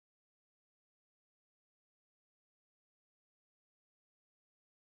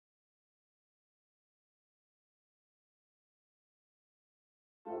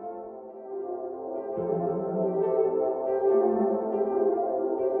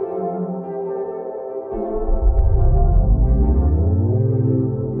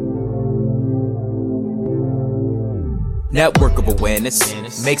Network of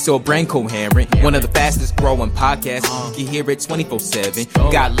awareness makes your brain coherent. One of the fastest growing podcasts. You can hear it 24/7.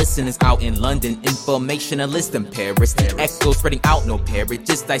 You got listeners out in London, informationalists in Paris. The echo spreading out, no parrot.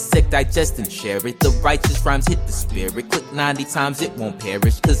 Just dissect, digest, and share it. The righteous rhymes hit the spirit. Click 90 times, it won't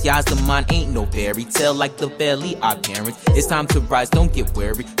perish. Cause y'all's the mind ain't no fairy tale like the Valley our parents. It's time to rise, don't get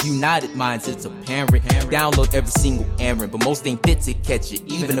weary. United minds, it's apparent. Download every single errand, but most ain't fit to catch it,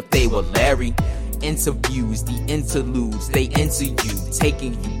 even if they were Larry. Interviews, the interludes, they enter you,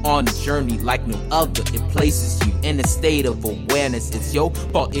 taking you on a journey like no other. It places you in a state of awareness. It's your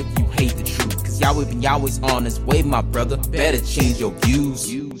fault if you hate the truth, cause Yahweh been Yahweh's on his way, my brother. Better change your views.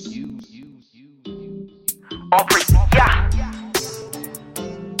 All praise, yeah.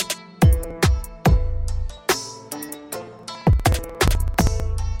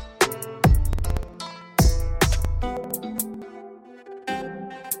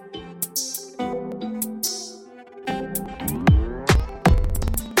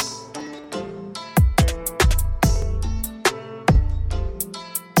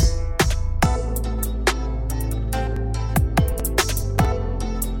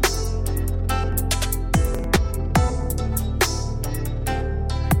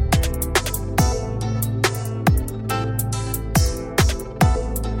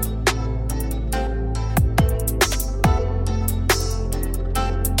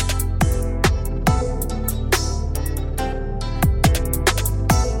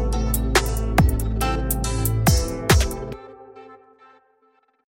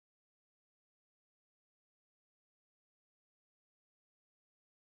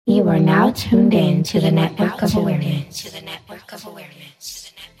 You are now tuned in to the Network of Awareness.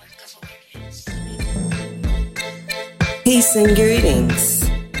 Peace and greetings.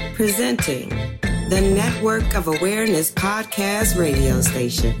 Presenting the Network of Awareness podcast radio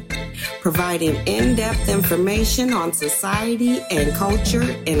station, providing in-depth information on society and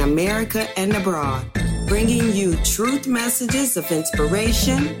culture in America and abroad, bringing you truth messages of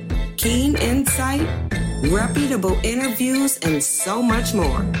inspiration, keen insight, reputable interviews, and so much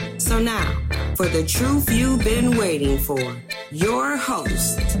more. So now, for the truth you've been waiting for, your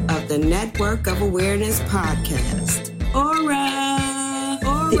host of the Network of Awareness podcast, Aura,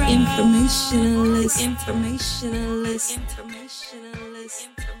 the informationalist.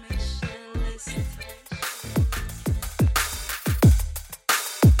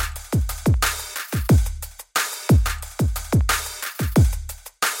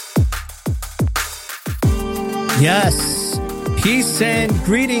 Yes, peace and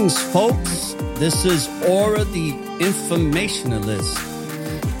greetings, folks. This is Aura, the informationalist,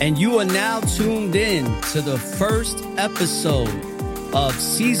 and you are now tuned in to the first episode of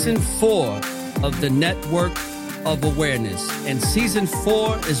Season 4 of the Network of Awareness. And Season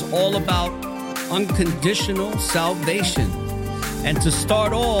 4 is all about unconditional salvation. And to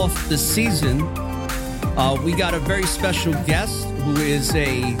start off the season, we got a very special guest who is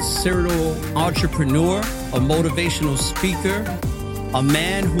a serial entrepreneur, a motivational speaker, a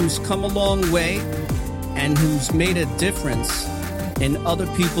man who's come a long way and who's made a difference in other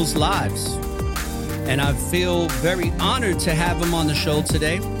people's lives. And I feel very honored to have him on the show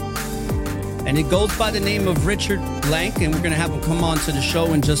today. And it goes by the name of Richard Blank, and we're going to have him come on to the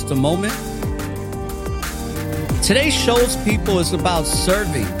show in just a moment. Today's show's people is about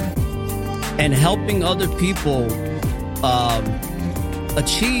serving and helping other people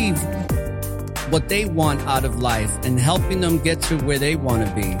achieve what they want out of life and helping them get to where they want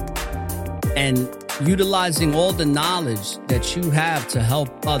to be and utilizing all the knowledge that you have to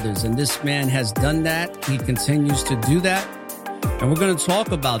help others. And this man has done that. He continues to do that. And we're going to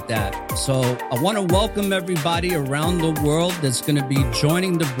talk about that. So I want to welcome everybody around the world that's going to be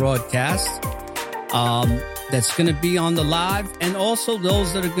joining the broadcast, that's going to be on the live, and also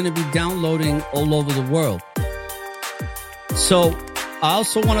those that are going to be downloading all over the world. So I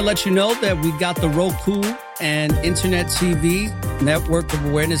also want to let you know that we got the Roku and Internet TV,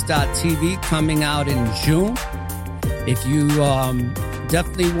 networkofawareness.tv, coming out in June. If you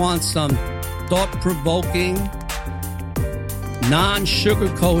definitely want some thought-provoking,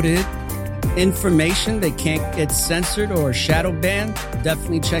 non-sugar-coated information that can't get censored or shadow banned,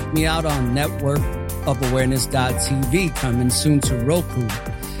 definitely check me out on networkofawareness.tv, coming soon to Roku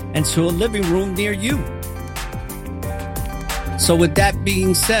and to a living room near you. So with that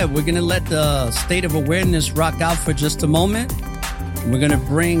being said, we're going to let the state of awareness rock out for just a moment. We're going to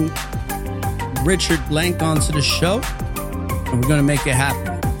bring Richard Blank onto the show, and we're going to make it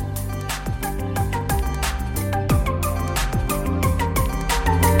happen.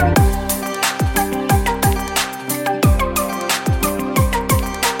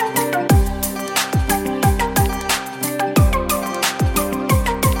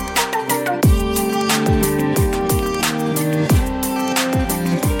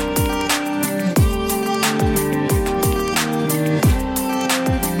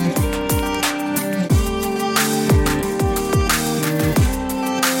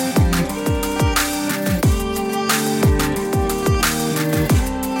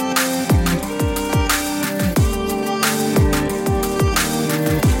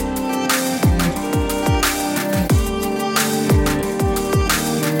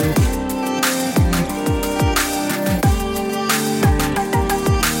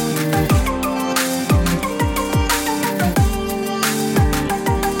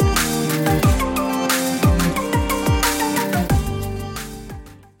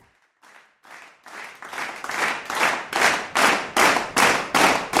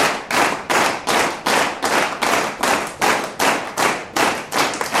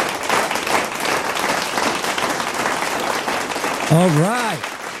 All right.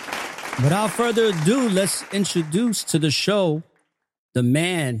 Without further ado, let's introduce to the show the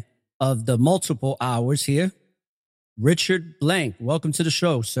man of the multiple hours here, Richard Blank. Welcome to the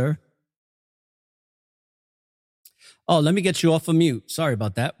show, sir. Oh, let me get you off of mute. Sorry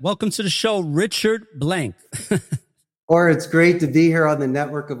about that. Welcome to the show, Richard Blank. Or it's great to be here on the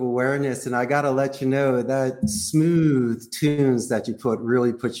Network of Awareness. And I got to let you know that smooth tunes that you put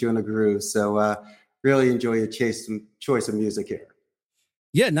really put you in a groove. So really enjoy your choice of music here.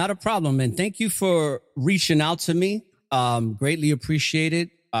 Yeah, not a problem. And thank you for reaching out to me. Greatly appreciated.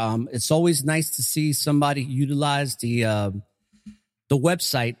 It's always nice to see somebody utilize the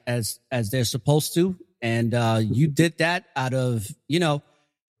website as they're supposed to. And you did that out of,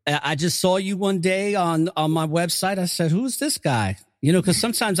 I just saw you one day on my website. I said, who's this guy? Because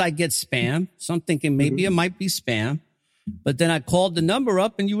sometimes I get spam. So I'm thinking maybe it might be spam. But then I called the number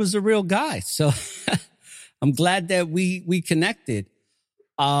up and you was the real guy. So I'm glad that we connected.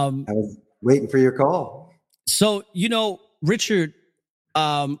 I was waiting for your call. So, Richard,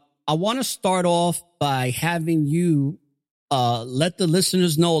 I want to start off by having you let the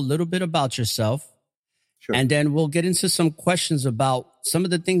listeners know a little bit about yourself. Sure. And then we'll get into some questions about some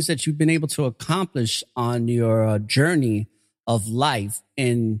of the things that you've been able to accomplish on your journey of life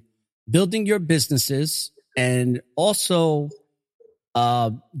in building your businesses and also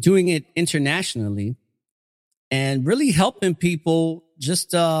doing it internationally and really helping people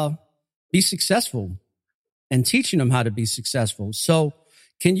just be successful and teaching them how to be successful. So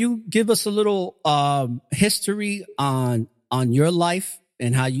can you give us a little history on your life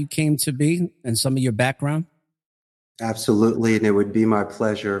and how you came to be and some of your background? Absolutely. And it would be my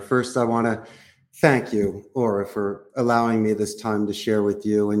pleasure. First, I want to thank you, Aura, for allowing me this time to share with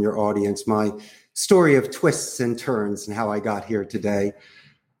you and your audience my story of twists and turns and how I got here today.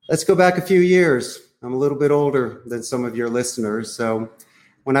 Let's go back a few years. I'm a little bit older than some of your listeners. So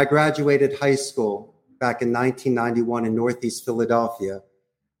when I graduated high school back in 1991 in Northeast Philadelphia,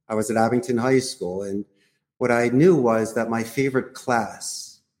 I was at Abington High School. And what I knew was that my favorite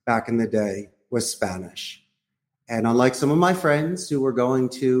class back in the day was Spanish. And unlike some of my friends who were going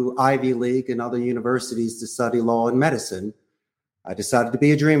to Ivy League and other universities to study law and medicine, I decided to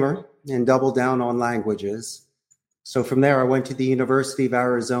be a dreamer and double down on languages. So from there, I went to the University of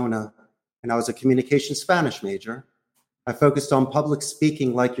Arizona, and I was a communication Spanish major. I focused on public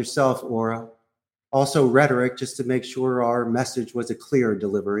speaking like yourself, Aura, also rhetoric, just to make sure our message was a clear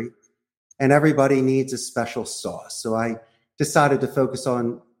delivery. And everybody needs a special sauce. So I decided to focus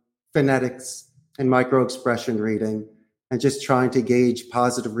on phonetics and micro-expression reading and just trying to gauge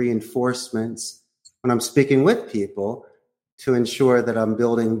positive reinforcements when I'm speaking with people to ensure that I'm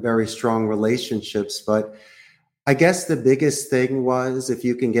building very strong relationships. But I guess the biggest thing was if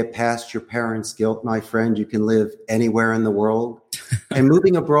you can get past your parents' guilt, my friend, you can live anywhere in the world. And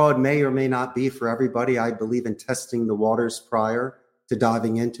moving abroad may or may not be for everybody. I believe in testing the waters prior to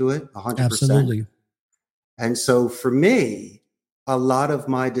diving into it 100%. Absolutely. And so for me, a lot of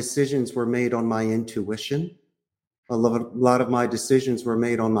my decisions were made on my intuition. A lot of my decisions were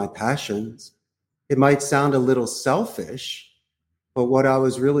made on my passions. It might sound a little selfish, but what I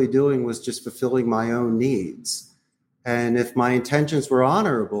was really doing was just fulfilling my own needs. And if my intentions were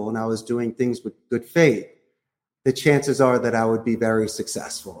honorable and I was doing things with good faith, the chances are that I would be very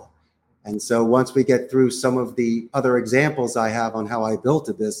successful. And so once we get through some of the other examples I have on how I built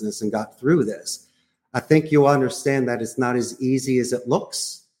a business and got through this, I think you'll understand that it's not as easy as it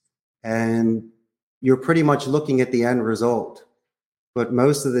looks. And you're pretty much looking at the end result. But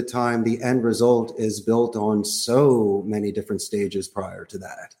most of the time, the end result is built on so many different stages prior to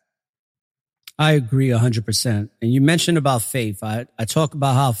that. I agree 100%. And you mentioned about faith. I talk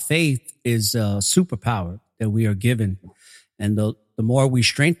about how faith is a superpower that we are given. And the more we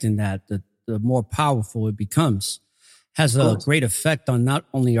strengthen that, the more powerful it becomes. Has a great effect on not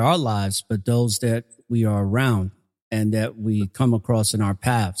only our lives, but those that we are around and that we come across in our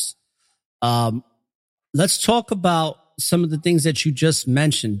paths. Let's talk about some of the things that you just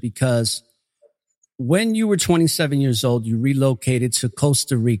mentioned, because when you were 27 years old, you relocated to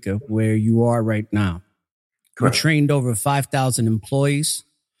Costa Rica, where you are right now. Correct. You trained over 5,000 employees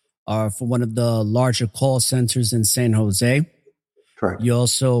for one of the larger call centers in San Jose. Correct. You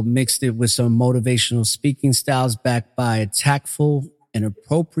also mixed it with some motivational speaking styles backed by a tactful and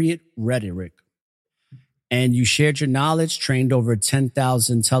appropriate rhetoric. And you shared your knowledge, trained over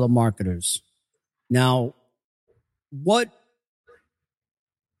 10,000 telemarketers. Now, what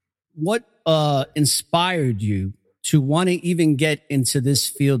inspired you to want to even get into this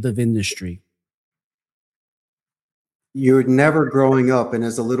field of industry? You're never growing up, and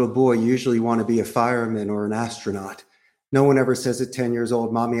as a little boy, you usually want to be a fireman or an astronaut. No one ever says at 10 years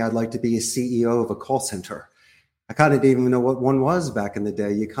old, Mommy, I'd like to be a CEO of a call center. I kind of didn't even know what one was back in the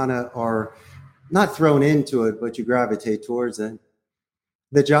day. You kind of are not thrown into it, but you gravitate towards it.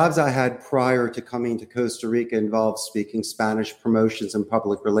 The jobs I had prior to coming to Costa Rica involved speaking Spanish, promotions, and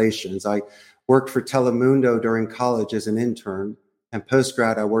public relations. I worked for Telemundo during college as an intern, and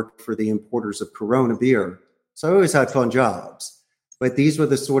post-grad, I worked for the importers of Corona beer. So I always had fun jobs, but these were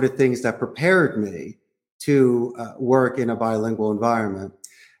the sort of things that prepared me to work in a bilingual environment.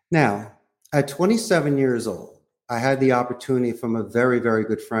 Now, at 27 years old, I had the opportunity from a very, very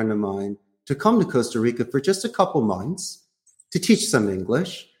good friend of mine to come to Costa Rica for just a couple months to teach some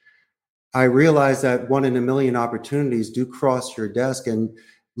English. I realized that 1 in a million opportunities do cross your desk, and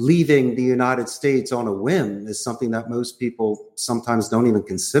leaving the United States on a whim is something that most people sometimes don't even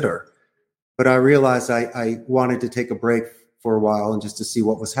consider. But I realized I wanted to take a break for a while and just to see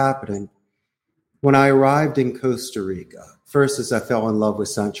what was happening. When I arrived in Costa Rica, first as I fell in love with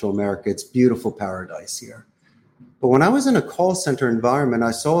Central America, it's beautiful paradise here. But when I was in a call center environment,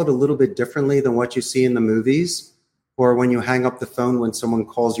 I saw it a little bit differently than what you see in the movies or when you hang up the phone when someone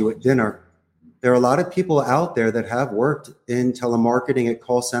calls you at dinner. There are a lot of people out there that have worked in telemarketing at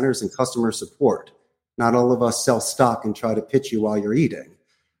call centers and customer support. Not all of us sell stock and try to pitch you while you're eating.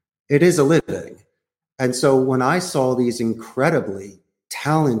 It is a living. And so when I saw these incredibly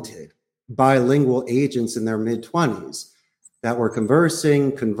talented bilingual agents in their mid-20s that were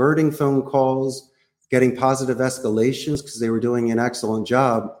converting phone calls, getting positive escalations because they were doing an excellent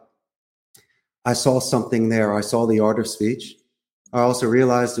job, I saw something there. I saw the art of speech. I also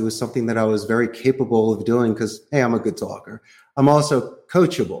realized it was something that I was very capable of doing because, hey, I'm a good talker. I'm also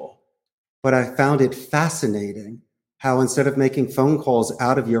coachable. But I found it fascinating how instead of making phone calls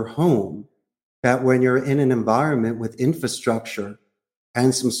out of your home, that when you're in an environment with infrastructure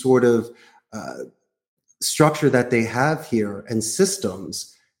and some sort of structure that they have here and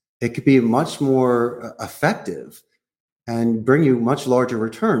systems, it could be much more effective and bring you much larger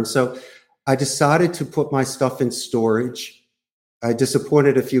returns. So I decided to put my stuff in storage. I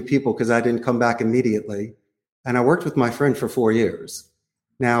disappointed a few people because I didn't come back immediately. And I worked with my friend for 4 years.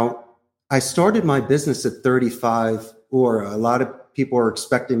 Now, I started my business at 35, or a lot of people are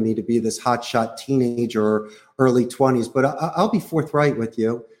expecting me to be this hotshot teenager or early 20s, but I'll be forthright with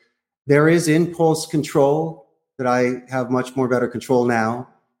you. There is impulse control that I have much more better control now.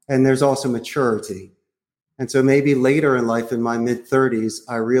 And there's also maturity. And so maybe later in life, in my mid-30s,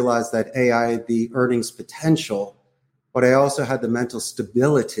 I realized that I had the earnings potential, but I also had the mental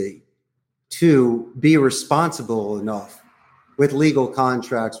stability to be responsible enough with legal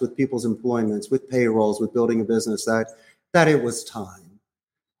contracts, with people's employments, with payrolls, with building a business, that it was time.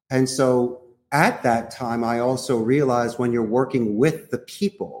 And so at that time, I also realized when you're working with the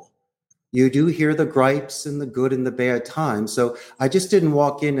people, you do hear the gripes and the good and the bad times. So I just didn't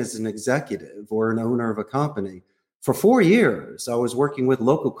walk in as an executive or an owner of a company. For 4 years, I was working with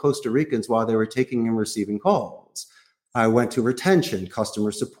local Costa Ricans while they were taking and receiving calls. I went to retention,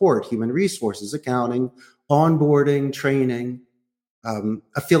 customer support, human resources, accounting, onboarding, training,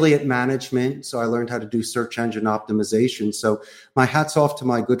 affiliate management. So I learned how to do search engine optimization. So my hat's off to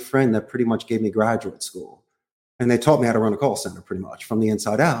my good friend that pretty much gave me graduate school. And they taught me how to run a call center pretty much from the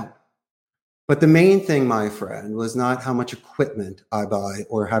inside out. But the main thing, my friend, was not how much equipment I buy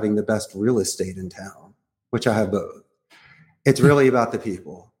or having the best real estate in town, which I have both. It's really about the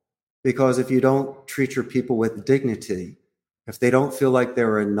people. Because if you don't treat your people with dignity, if they don't feel like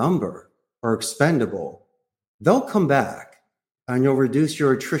they're a number or expendable, they'll come back and you'll reduce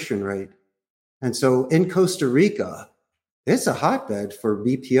your attrition rate. And so in Costa Rica, it's a hotbed for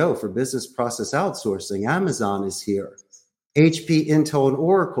BPO, for business process outsourcing. Amazon is here, HP, Intel, and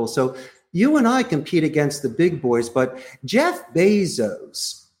Oracle. So you and I compete against the big boys, but Jeff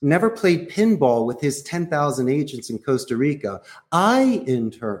Bezos never played pinball with his 10,000 agents in Costa Rica. I, in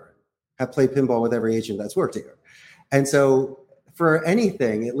turn, have played pinball with every agent that's worked here. And so for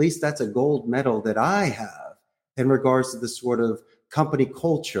anything, at least that's a gold medal that I have in regards to the sort of company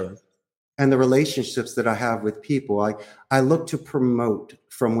culture and the relationships that I have with people. I look to promote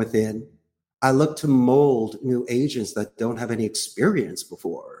from within. I look to mold new agents that don't have any experience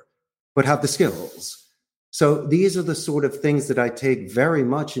before, but have the skills. So these are the sort of things that I take very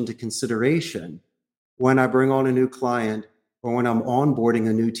much into consideration when I bring on a new client or when I'm onboarding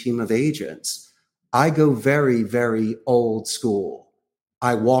a new team of agents. I go very, very old school.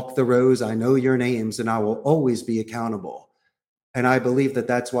 I walk the rows, I know your names, and I will always be accountable. And I believe that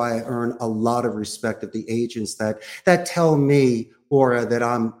that's why I earn a lot of respect of the agents that tell me, or that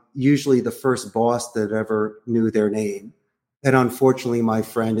I'm usually the first boss that ever knew their name. And unfortunately, my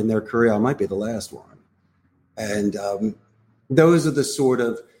friend, in their career, I might be the last one. And those are the sort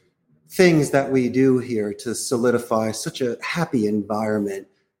of things that we do here to solidify such a happy environment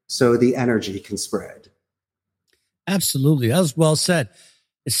so the energy can spread. Absolutely. That was well said.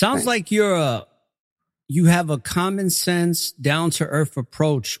 It sounds Thanks. like you have a common sense, down to earth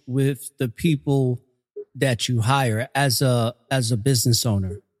approach with the people that you hire as a business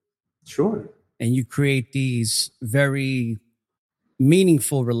owner. Sure. And you create these very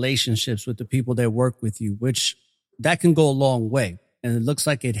meaningful relationships with the people that work with you, which that can go a long way. And it looks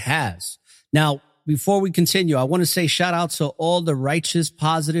like it has. Now, before we continue, I want to say shout out to all the righteous,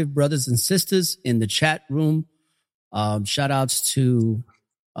 positive brothers and sisters in the chat room. Shout outs to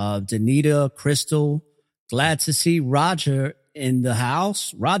Danita, Crystal. Glad to see Roger in the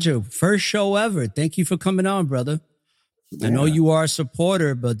house. Roger, first show ever. Thank you for coming on, brother. Yeah. I know you are a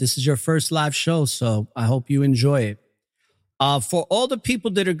supporter, but this is your first live show, so I hope you enjoy it. For all the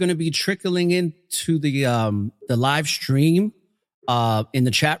people that are going to be trickling into the live stream in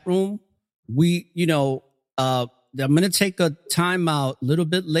the chat room, I'm going to take a time out a little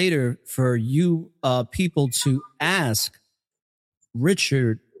bit later for you people to ask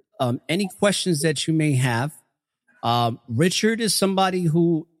Richard any questions that you may have. Richard is somebody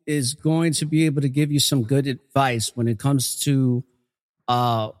who is going to be able to give you some good advice when it comes to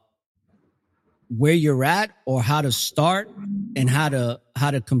where you're at or how to start and how to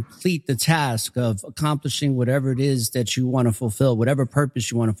complete the task of accomplishing whatever it is that you want to fulfill, whatever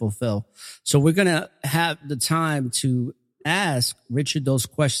purpose you want to fulfill. So we're going to have the time to ask Richard those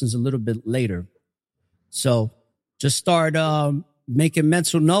questions a little bit later. So just start making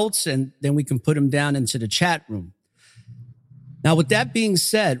mental notes, and then we can put them down into the chat room. Now, with that being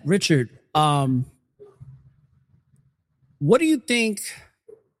said, Richard, what do you think?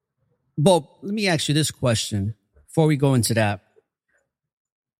 Well, let me ask you this question before we go into that.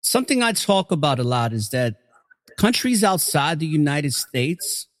 Something I talk about a lot is that countries outside the United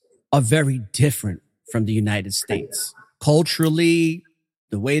States are very different from the United States. Culturally,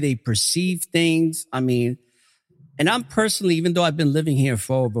 the way they perceive things. I mean, and I'm personally, even though I've been living here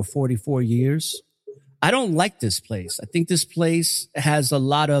for over 44 years, I don't like this place. I think this place has a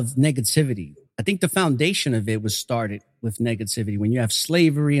lot of negativity. I think the foundation of it was started with negativity when you have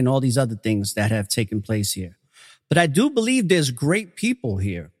slavery and all these other things that have taken place here. But I do believe there's great people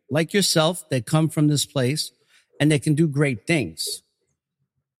here, like yourself, that come from this place and they can do great things.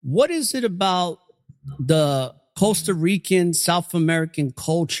 What is it about the Costa Rican, South American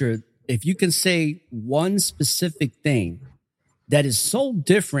culture, if you can say one specific thing that is so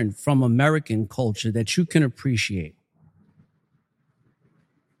different from American culture that you can appreciate?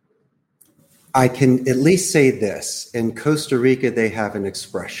 I can at least say this. In Costa Rica, they have an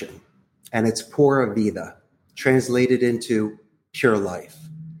expression, and it's pura vida, translated into pure life.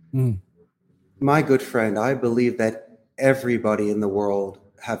 My good friend, I believe that everybody in the world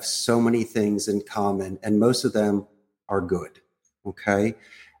have so many things in common, and most of them are good, okay?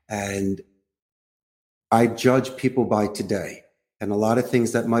 And I judge people by today. And a lot of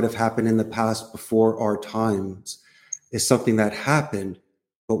things that might have happened in the past before our times is something that happened.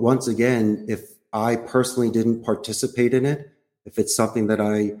 But once again, if I personally didn't participate in it, if it's something that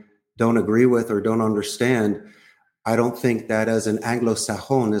I don't agree with or don't understand, I don't think that as an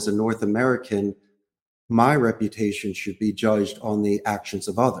Anglo-Sajon, as a North American, my reputation should be judged on the actions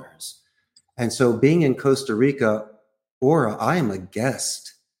of others. And so being in Costa Rica, Aura, I am a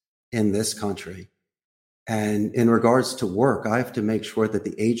guest in this country. And in regards to work, I have to make sure that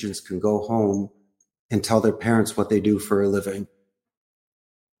the agents can go home and tell their parents what they do for a living.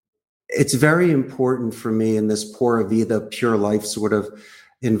 It's very important for me in this pura vida, pure life sort of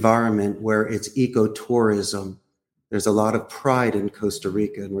environment where it's ecotourism. There's a lot of pride in Costa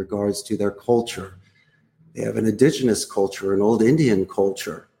Rica in regards to their culture. They have an indigenous culture, an old Indian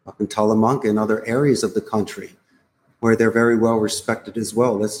culture up in Talamanca and other areas of the country where they're very well respected as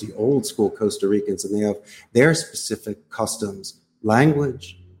well. That's the old school Costa Ricans, and they have their specific customs,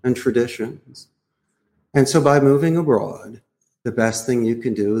 language, and traditions. And so by moving abroad, the best thing you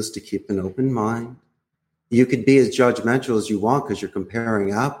can do is to keep an open mind. You could be as judgmental as you want because you're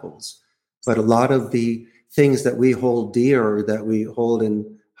comparing apples, but a lot of the things that we hold dear or that we hold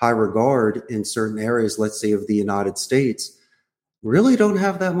in high regard in certain areas, let's say of the United States, really don't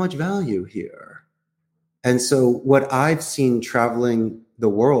have that much value here. And so what I've seen traveling the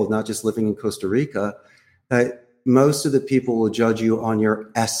world, not just living in Costa Rica, that most of the people will judge you on your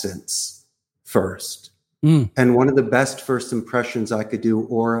essence first. And one of the best first impressions I could do,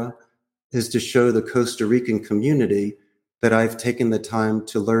 Aura, is to show the Costa Rican community that I've taken the time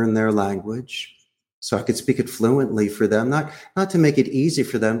to learn their language so I could speak it fluently for them, not to make it easy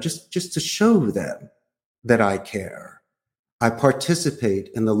for them, just to show them that I care. I participate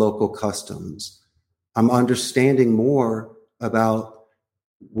in the local customs. I'm understanding more about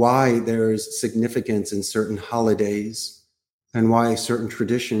why there's significance in certain holidays and why certain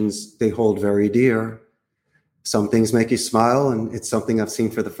traditions they hold very dear. Some things make you smile, and it's something I've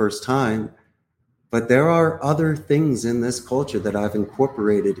seen for the first time. But there are other things in this culture that I've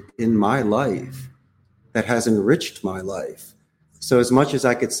incorporated in my life that has enriched my life. So as much as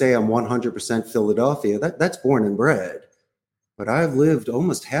I could say I'm 100% Philadelphia, that's born and bred. But I've lived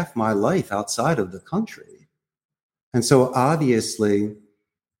almost half my life outside of the country. And so obviously,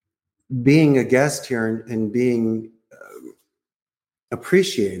 being a guest here and being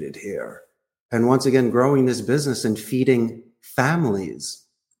appreciated here, and once again, growing this business and feeding families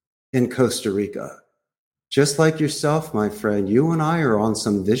in Costa Rica, just like yourself, my friend, you and I are on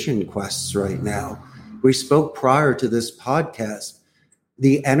some vision quests right now. We spoke prior to this podcast,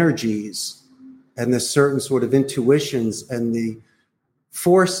 the energies and the certain sort of intuitions and the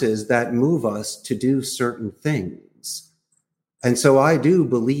forces that move us to do certain things. And so I do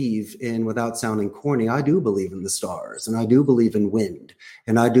believe in, without sounding corny, I do believe in the stars, and I do believe in wind,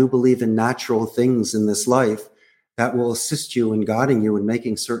 and I do believe in natural things in this life that will assist you in guiding you in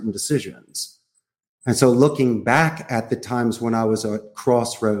making certain decisions. And so looking back at the times when I was at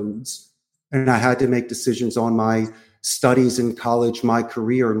crossroads and I had to make decisions on my studies in college, my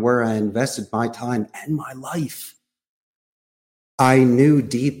career, and where I invested my time and my life, I knew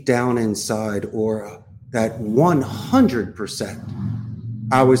deep down inside, Aura, that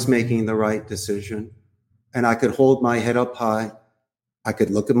 100% I was making the right decision, and I could hold my head up high. I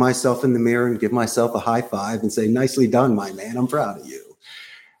could look at myself in the mirror and give myself a high five and say, nicely done, my man. I'm proud of you.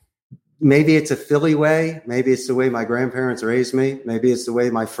 Maybe it's a Philly way. Maybe it's the way my grandparents raised me. Maybe it's the way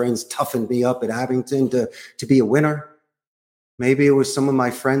my friends toughened me up at Abington to be a winner. Maybe it was some of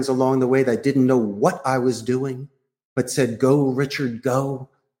my friends along the way that didn't know what I was doing, but said, go, Richard, go,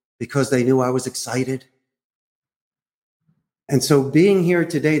 because they knew I was excited. And so being here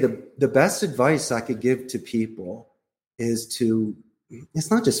today, the best advice I could give to people is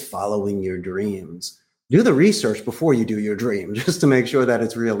it's not just following your dreams. Do the research before you do your dream, just to make sure that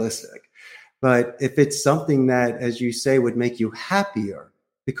it's realistic. But if it's something that, as you say, would make you happier,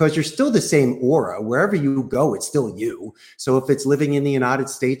 because you're still the same Aura, wherever you go, it's still you. So if it's living in the United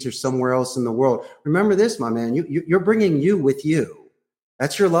States or somewhere else in the world, remember this, my man, you're bringing you with you.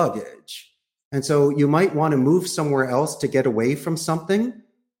 That's your luggage. And so you might want to move somewhere else to get away from something,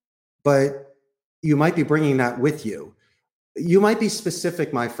 but you might be bringing that with you. You might be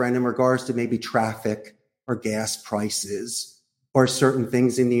specific, my friend, in regards to maybe traffic or gas prices or certain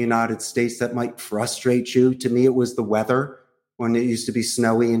things in the United States that might frustrate you. To me, it was the weather when it used to be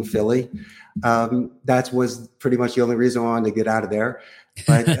snowy in Philly. That was pretty much the only reason I wanted to get out of there.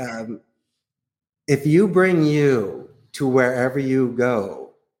 But if you bring you to wherever you go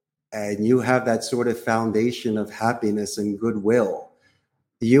and you have that sort of foundation of happiness and goodwill,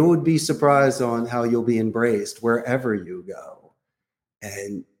 you would be surprised on how you'll be embraced wherever you go.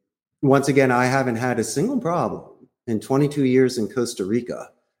 And once again, I haven't had a single problem in 22 years in Costa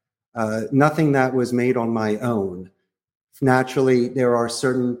Rica. Nothing that was made on my own. Naturally, there are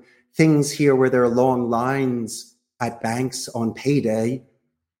certain things here where there are long lines at banks on payday,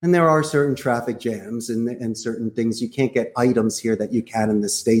 and there are certain traffic jams and certain things. You can't get items here that you can in the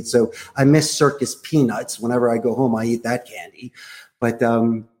States. So I miss circus peanuts. Whenever I go home, I eat that candy. But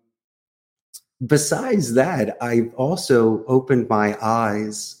besides that, I've also opened my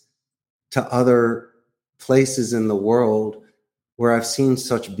eyes to other places in the world where I've seen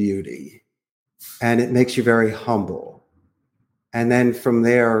such beauty, and it makes you very humble. And then from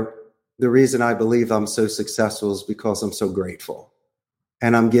there, the reason I believe I'm so successful is because I'm so grateful.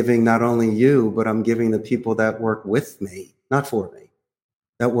 And I'm giving not only you, but I'm giving the people that work with me, not for me,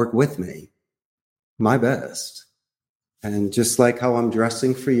 that work with me, my best. And just like how I'm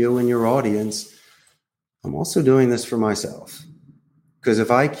dressing for you and your audience, I'm also doing this for myself. Because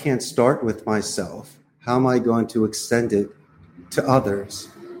if I can't start with myself, how am I going to extend it to others?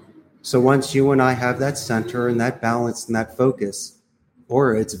 So once you and I have that center and that balance and that focus,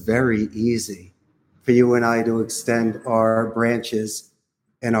 or it's very easy for you and I to extend our branches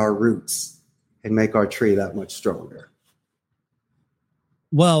and our roots and make our tree that much stronger.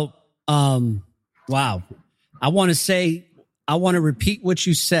 Well, wow. I want to repeat what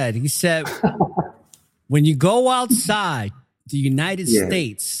you said. He said, when you go outside the United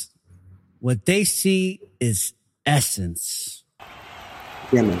States, what they see is essence.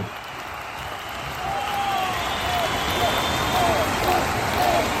 Yeah, man.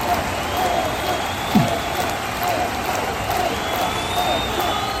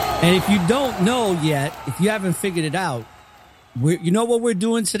 And if you don't know yet, if you haven't figured it out, you know what we're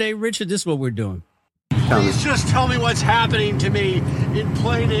doing today, Richard? This is what we're doing. Please just tell me what's happening to me in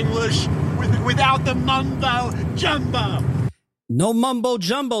plain English without the mumbo jumbo. No mumbo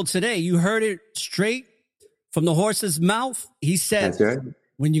jumbo today. You heard it straight from the horse's mouth. He said, That's right.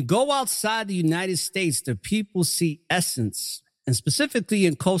 When you go outside the United States, the people see essence. And specifically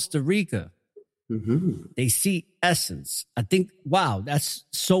in Costa Rica, they see essence. I think, wow, that's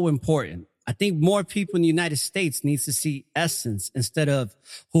so important. I think more people in the United States needs to see essence instead of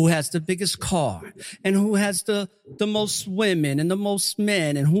who has the biggest car and who has the most women and the most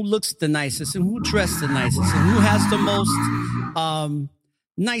men and who looks the nicest and who dressed the nicest and who has the most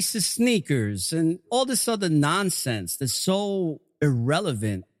nicest sneakers and all this other nonsense that's so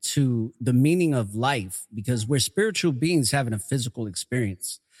irrelevant to the meaning of life, because we're spiritual beings having a physical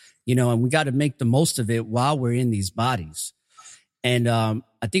experience, and we got to make the most of it while we're in these bodies. And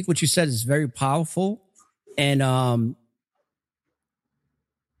I think what you said is very powerful. And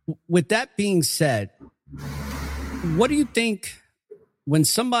with that being said, what do you think when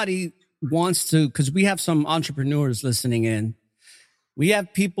somebody wants to, because we have some entrepreneurs listening in, we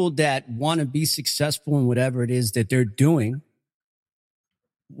have people that want to be successful in whatever it is that they're doing.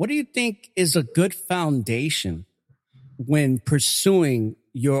 What do you think is a good foundation when pursuing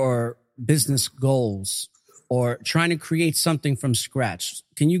your business goals or trying to create something from scratch?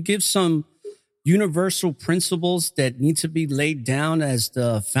 Can you give some universal principles that need to be laid down as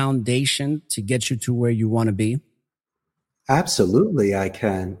the foundation to get you to where you want to be? Absolutely, I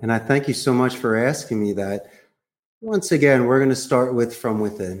can. And I thank you so much for asking me that. Once again, we're going to start with from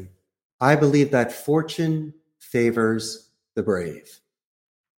within. I believe that fortune favors the brave.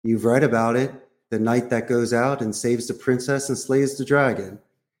 You've read about it, the knight that goes out and saves the princess and slays the dragon.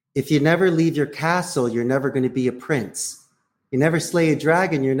 If you never leave your castle, you're never going to be a prince. You never slay a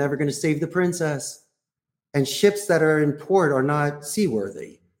dragon, you're never going to save the princess. And ships that are in port are not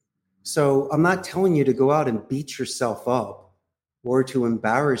seaworthy. So I'm not telling you to go out and beat yourself up or to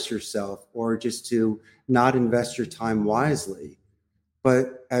embarrass yourself or just to not invest your time wisely.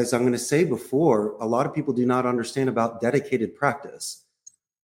 But as I'm going to say before, a lot of people do not understand about dedicated practice,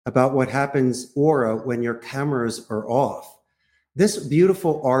 about what happens aura when your cameras are off. This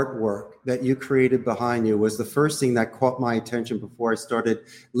beautiful artwork that you created behind you was the first thing that caught my attention before I started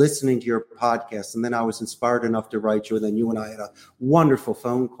listening to your podcast. And then I was inspired enough to write you, and then you and I had a wonderful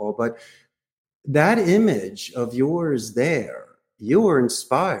phone call. But that image of yours there, you were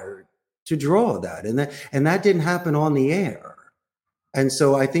inspired to draw that. And that didn't happen on the air. And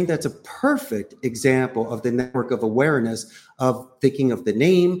so I think that's a perfect example of the network of awareness of thinking of the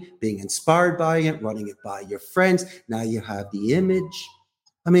name, being inspired by it, running it by your friends. Now you have the image.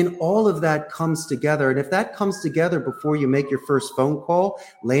 I mean, all of that comes together. And if that comes together before you make your first phone call,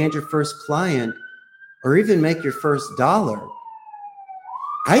 land your first client, or even make your first dollar,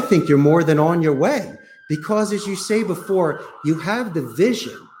 I think you're more than on your way. Because as you say before, you have the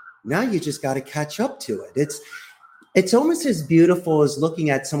vision. Now you just got to catch up to it. It's almost as beautiful as looking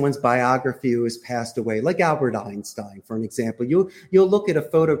at someone's biography who has passed away, like Albert Einstein, for an example. You'll look at a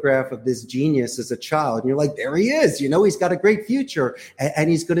photograph of this genius as a child, and you're like, there he is. He's got a great future, and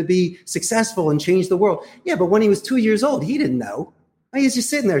he's going to be successful and change the world. Yeah, but when he was 2 years old, he didn't know. He was just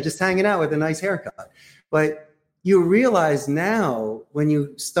sitting there, just hanging out with a nice haircut. But you realize now, when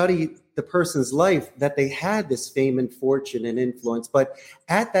you study the person's life, that they had this fame and fortune and influence. But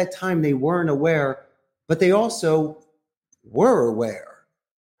at that time, they weren't aware, but they also were aware.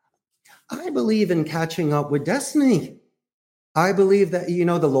 I believe in catching up with destiny. I believe that,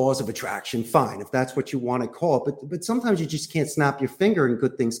 the laws of attraction, fine, if that's what you want to call it, but sometimes you just can't snap your finger and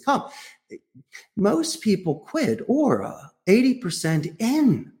good things come. Most people quit aura 80%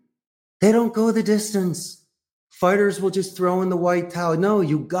 in. They don't go the distance. Fighters will just throw in the white towel. No,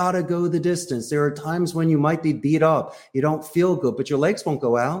 you got to go the distance. There are times when you might be beat up. You don't feel good, but your legs won't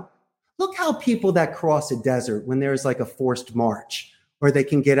go out. Look how people that cross a desert when there's like a forced march, or they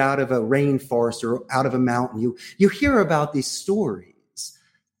can get out of a rainforest or out of a mountain. You hear about these stories.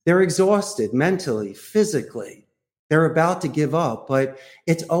 They're exhausted mentally, physically. They're about to give up, but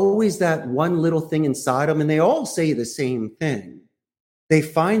it's always that one little thing inside them, and they all say the same thing. They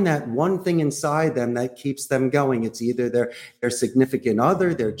find that one thing inside them that keeps them going. It's either their significant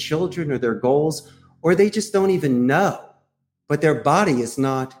other, their children, or their goals, or they just don't even know. But their body is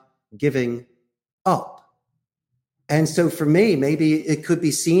not giving up. And so for me, maybe it could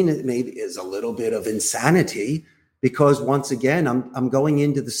be seen maybe as a little bit of insanity, because once again, I'm going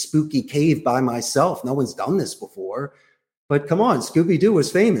into the spooky cave by myself. No one's done this before. But come on, Scooby-Doo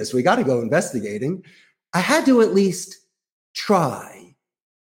was famous. We got to go investigating. I had to at least try.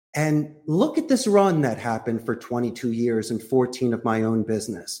 And look at this run that happened for 22 years and 14 of my own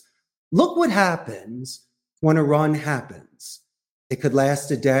business. Look what happens when a run happens. It could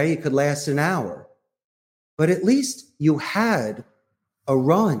last a day, it could last an hour, but at least you had a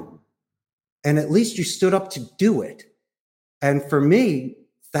run and at least you stood up to do it. And for me,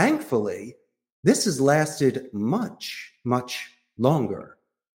 thankfully, this has lasted much, much longer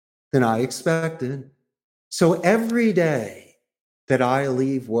than I expected. So every day that I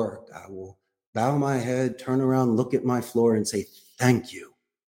leave work, I will bow my head, turn around, look at my floor and say, thank you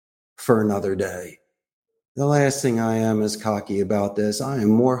for another day. The last thing I am is cocky about this. I am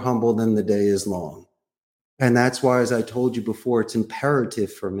more humble than the day is long. And that's why, as I told you before, it's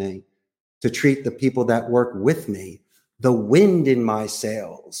imperative for me to treat the people that work with me, the wind in my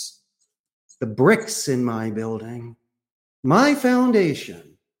sails, the bricks in my building, my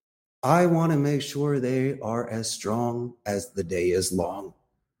foundation. I want to make sure they are as strong as the day is long.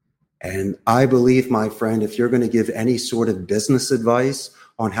 And I believe, my friend, if you're going to give any sort of business advice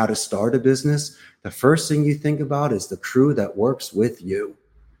on how to start a business, the first thing you think about is the crew that works with you.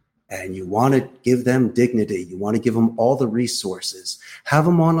 And you want to give them dignity. You want to give them all the resources. Have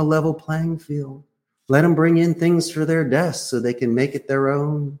them on a level playing field. Let them bring in things for their desks so they can make it their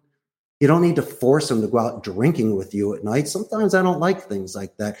own. You don't need to force them to go out drinking with you at night. Sometimes I don't like things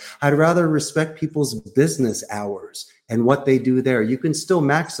like that. I'd rather respect people's business hours and what they do there. You can still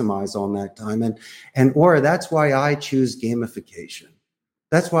maximize on that time. Or that's why I choose gamification.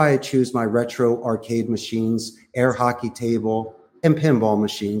 That's why I choose my retro arcade machines, air hockey table, and pinball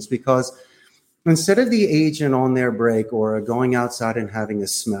machines, because instead of the agent on their break or going outside and having a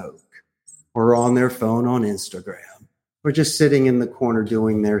smoke or on their phone on Instagram or just sitting in the corner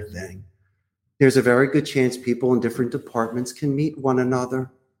doing their thing, there's a very good chance people in different departments can meet one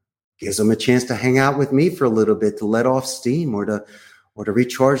another. Gives them a chance to hang out with me for a little bit, to let off steam or to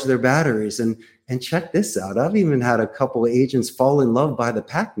recharge their batteries. And check this out. I've even had a couple of agents fall in love by the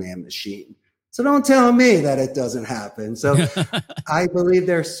Pac-Man machine. So don't tell me that it doesn't happen. So I believe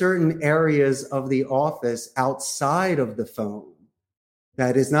there are certain areas of the office outside of the phone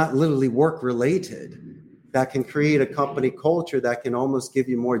that is not literally work related that can create a company culture that can almost give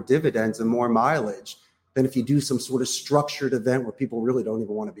you more dividends and more mileage than if you do some sort of structured event where people really don't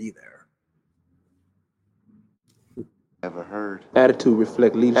even want to be there. Ever heard? Attitude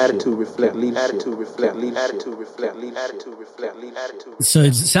reflect leadership. Attitude reflect leadership. Attitude reflect leadership. Attitude reflect leadership. Attitude reflect leadership. So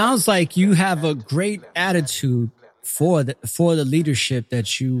it sounds like you have a great attitude for the leadership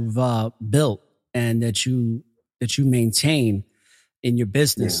that you've built and that you maintain in your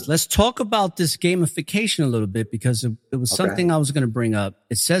business. Yeah. Let's talk about this gamification a little bit, because it was something I was going to bring up.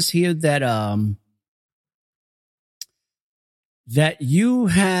 It says here that that you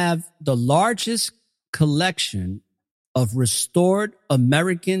have the largest collection of restored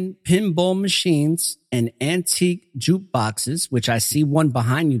American pinball machines and antique jukeboxes, which I see one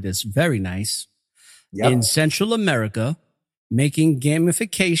behind you that's very nice, in Central America, making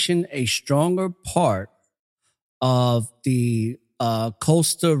gamification a stronger part of the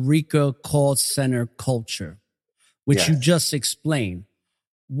Costa Rica call center culture, which you just explained.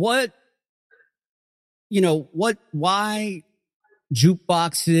 Why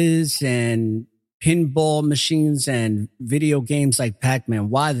jukeboxes and pinball machines and video games like Pac-Man?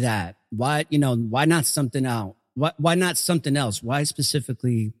 Why that? Why not something else? Why not something else? Why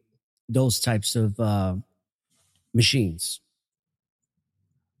specifically those types of machines?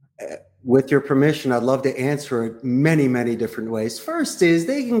 With your permission, I'd love to answer it many, many different ways. First is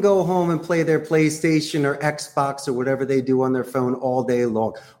they can go home and play their PlayStation or Xbox or whatever they do on their phone all day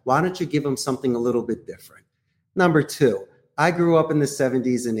long. Why don't you give them something a little bit different? Number two, I grew up in the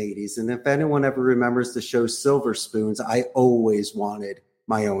 70s and 80s, and if anyone ever remembers the show Silver Spoons, I always wanted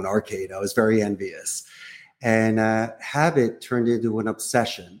my own arcade. I was very envious. And habit turned into an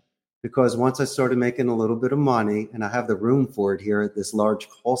obsession, because once I started making a little bit of money, and I have the room for it here at this large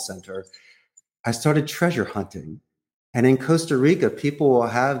call center, I started treasure hunting. And in Costa Rica, people will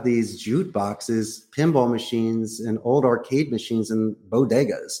have these jukeboxes, pinball machines, and old arcade machines in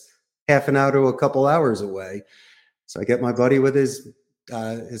bodegas, half an hour to a couple hours away. So I get my buddy with his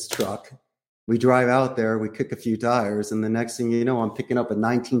truck. We drive out there, we kick a few tires, and the next thing you know, I'm picking up a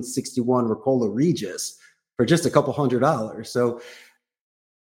 1961 Ricola Regis for just a couple $100. So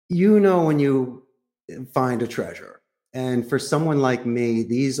when you find a treasure. And for someone like me,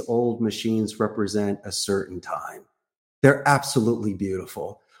 these old machines represent a certain time. They're absolutely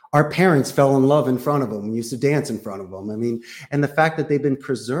beautiful. Our parents fell in love in front of them, used to dance in front of them. I mean, and the fact that they've been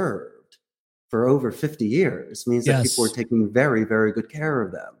preserved for over 50 years means that people are taking very, very good care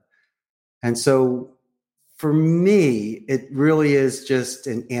of them. And so for me, it really is just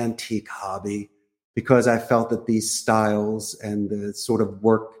an antique hobby because I felt that these styles and the sort of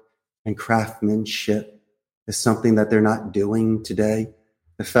work and craftsmanship is something that they're not doing today.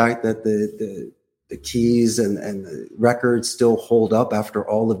 The fact that the keys and the records still hold up after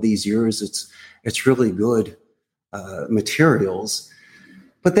all of these years, it's really good materials.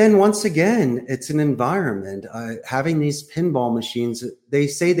 But then once again, it's an environment. Having these pinball machines, they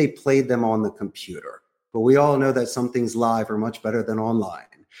say they played them on the computer, but we all know that some things live are much better than online.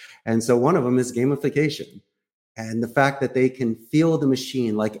 And so one of them is gamification. And the fact that they can feel the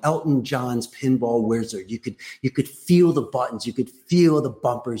machine, like Elton John's Pinball Wizard, you could feel the buttons, you could feel the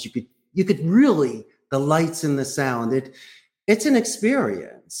bumpers, you could really, the lights and the sound. It's an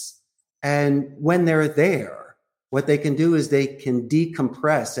experience. And when they're there, what they can do is they can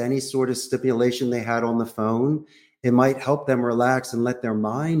decompress any sort of stimulation they had on the phone. It might help them relax and let their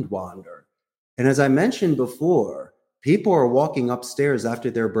mind wander. And as I mentioned before, people are walking upstairs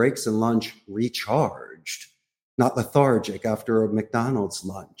after their breaks and lunch recharged, not lethargic after a McDonald's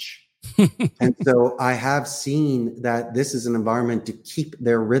lunch. And so I have seen that this is an environment to keep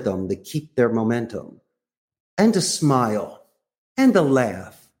their rhythm, to keep their momentum, and to smile, and to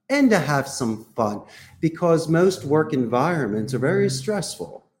laugh, and to have some fun, because most work environments are very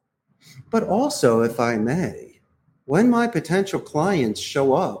stressful. But also, if I may, when my potential clients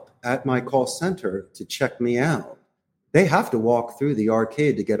show up at my call center to check me out, they have to walk through the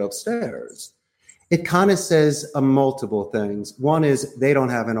arcade to get upstairs. It kind of says multiple things. One is they don't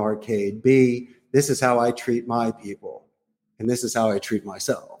have an arcade. B, this is how I treat my people, and this is how I treat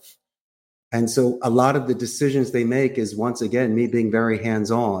myself. And so a lot of the decisions they make is, once again, me being very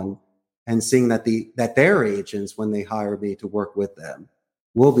hands-on and seeing that their agents, when they hire me to work with them,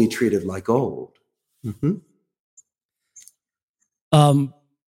 will be treated like gold. Mm-hmm.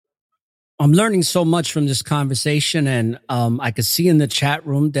 I'm learning so much from this conversation, and I could see in the chat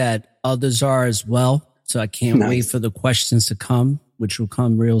room that others are as well. So I can't wait for the questions to come, which will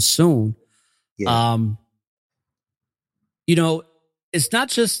come real soon. Yeah. It's not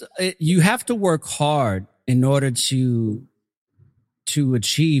just, you have to work hard in order to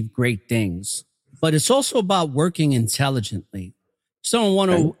achieve great things, but it's also about working intelligently. You don't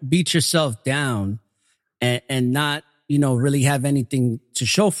want to beat yourself down and not, really have anything to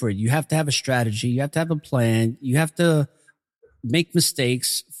show for it. You have to have a strategy. You have to have a plan. You have to make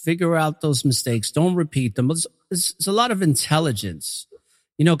mistakes, figure out those mistakes. Don't repeat them. It's a lot of intelligence,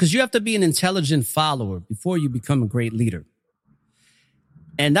 because you have to be an intelligent follower before you become a great leader.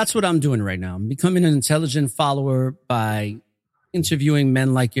 And that's what I'm doing right now. I'm becoming an intelligent follower by interviewing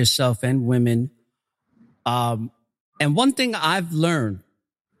men like yourself and women. And one thing I've learned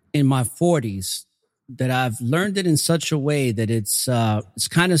in my 40s, that I've learned it in such a way that it's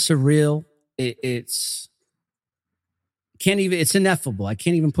kind of surreal. It's ineffable. I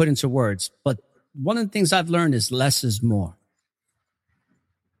can't even put into words. But one of the things I've learned is less is more.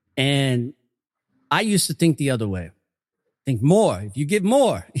 And I used to think the other way. Think more. If you give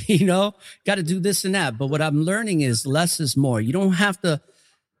more, got to do this and that. But what I'm learning is less is more. You don't have to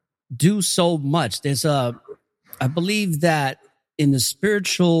do so much. I believe that in the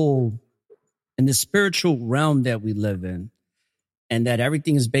spiritual realm that we live in, and that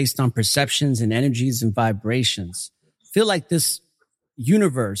everything is based on perceptions and energies and vibrations. I feel like this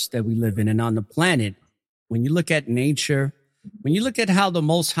universe that we live in and on the planet, when you look at nature, when you look at how the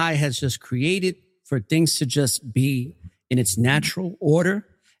Most High has just created for things to just be in its natural order,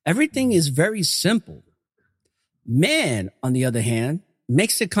 everything is very simple. Man, on the other hand,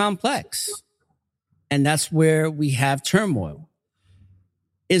 makes it complex. And that's where we have turmoil.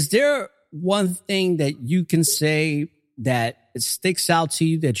 Is there one thing that you can say that it sticks out to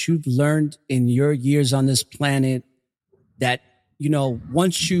you that you've learned in your years on this planet that,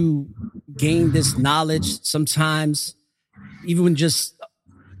 once you gain this knowledge, sometimes even when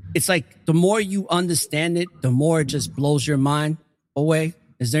it's like the more you understand it, the more it just blows your mind away?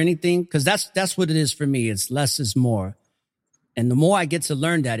 Is there anything? Because that's what it is for me. It's less is more. And the more I get to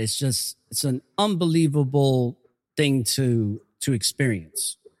learn that, it's an unbelievable thing to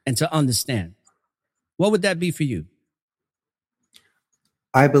experience and to understand. What would that be for you?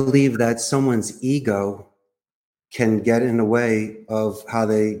 I believe that someone's ego can get in the way of how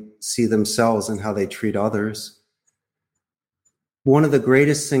they see themselves and how they treat others. One of the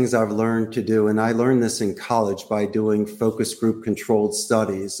greatest things I've learned to do, and I learned this in college by doing focus group controlled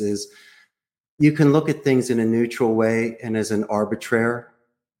studies, is you can look at things in a neutral way and as an arbitrator.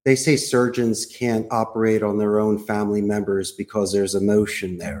 They say surgeons can't operate on their own family members because there's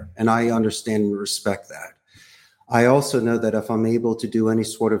emotion there. And I understand and respect that. I also know that if I'm able to do any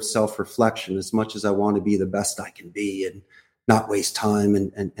sort of self-reflection, as much as I want to be the best I can be and not waste time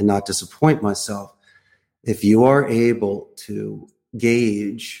and not disappoint myself, if you are able to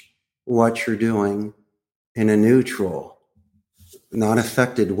gauge what you're doing in a neutral,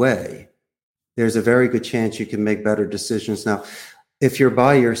 non-affected way, there's a very good chance you can make better decisions. Now, if you're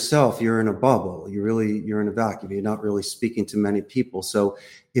by yourself, you're in a bubble. You're in a vacuum. You're not really speaking to many people. So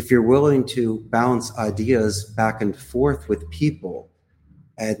if you're willing to bounce ideas back and forth with people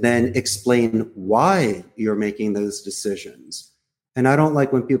and then explain why you're making those decisions. And I don't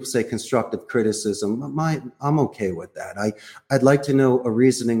like when people say constructive criticism. I'm okay with that. I'd like to know a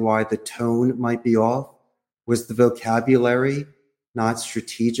reasoning why the tone might be off. Was the vocabulary not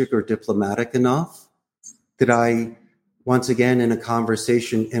strategic or diplomatic enough? Did I, once again, in a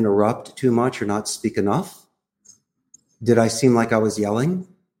conversation, interrupt too much or not speak enough? Did I seem like I was yelling?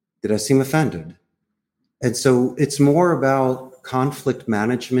 Did I seem offended? And so it's more about conflict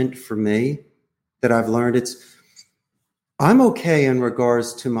management for me that I've learned. I'm okay in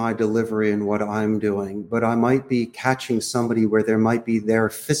regards to my delivery and what I'm doing, but I might be catching somebody where they might be there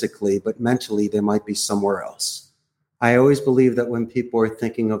physically, but mentally they might be somewhere else. I always believe that when people are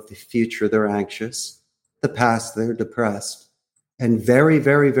thinking of the future, they're anxious. The past, they're depressed. And very,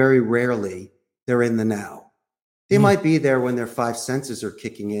 very, very rarely they're in the now. They might be there when their five senses are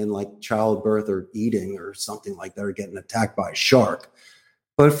kicking in, like childbirth or eating or something like that, or getting attacked by a shark.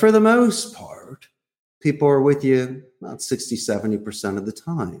 But for the most part, people are with you about 60, 70% of the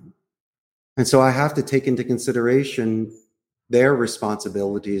time. And so I have to take into consideration their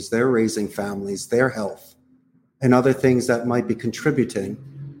responsibilities, their raising families, their health, and other things that might be contributing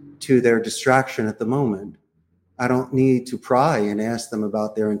to their distraction at the moment. I don't need to pry and ask them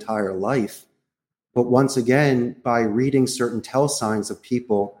about their entire life. But once again, by reading certain tell signs of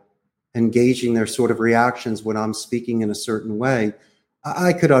people, engaging their sort of reactions when I'm speaking in a certain way,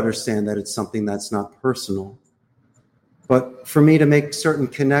 I could understand that it's something that's not personal. But for me to make certain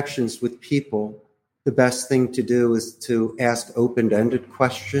connections with people, the best thing to do is to ask open-ended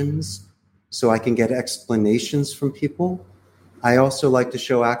questions so I can get explanations from people. I also like to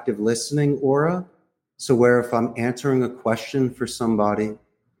show active listening aura. So where if I'm answering a question for somebody,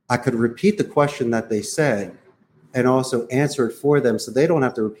 I could repeat the question that they said and also answer it for them so they don't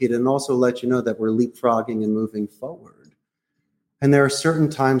have to repeat it, and also let you know that we're leapfrogging and moving forward. And there are certain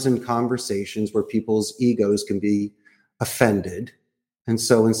times in conversations where people's egos can be offended. And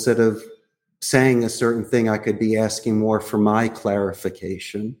so instead of saying a certain thing, I could be asking more for my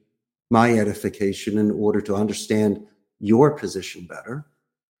clarification, my edification, in order to understand your position better.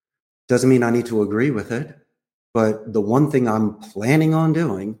 Doesn't mean I need to agree with it, but the one thing I'm planning on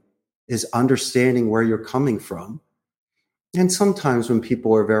doing is understanding where you're coming from. And sometimes when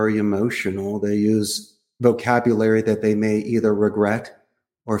people are very emotional, they use vocabulary that they may either regret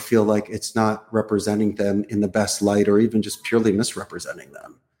or feel like it's not representing them in the best light, or even just purely misrepresenting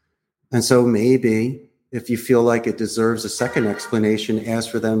them. And so maybe if you feel like it deserves a second explanation, ask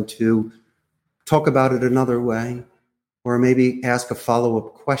for them to talk about it another way, or maybe ask a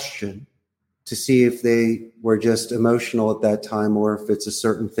follow-up question to see if they were just emotional at that time, or if it's a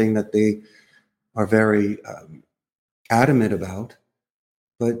certain thing that they are very adamant about.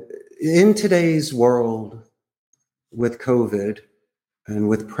 But in today's world, with COVID and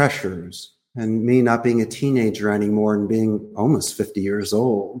with pressures, and me not being a teenager anymore and being almost 50 years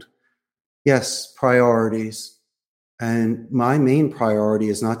old, yes, priorities. And my main priority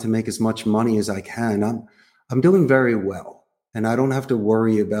is not to make as much money as I can. I'm doing very well, and I don't have to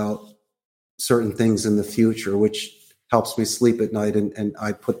worry about certain things in the future, which helps me sleep at night, and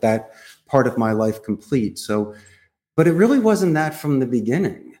I put that part of my life complete. So, but it really wasn't that from the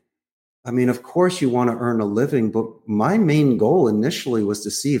beginning. I mean, of course you want to earn a living, but my main goal initially was to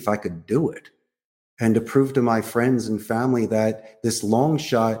see if I could do it and to prove to my friends and family that this long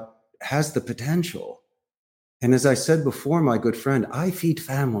shot has the potential. And as I said before, my good friend, I feed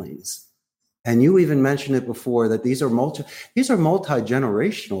families. And you even mentioned it before that these are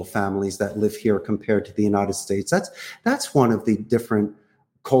multi-generational families that live here compared to the United States. That's one of the different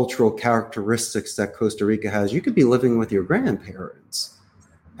cultural characteristics that Costa Rica has. You could be living with your grandparents.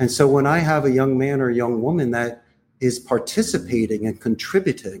 And so when I have a young man or a young woman that is participating and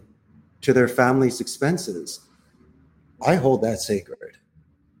contributing to their family's expenses, I hold that sacred.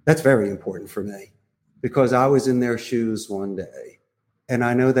 That's very important for me, because I was in their shoes one day. And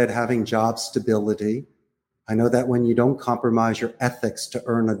I know that having job stability, I know that when you don't compromise your ethics to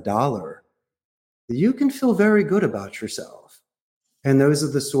earn a dollar, you can feel very good about yourself. And those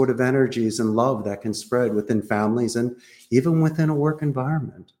are the sort of energies and love that can spread within families and even within a work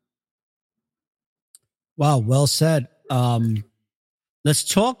environment. Wow, well said. Let's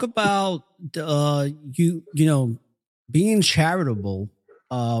talk about you know, being charitable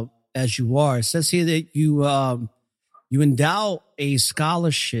as you are. It says here that you endow a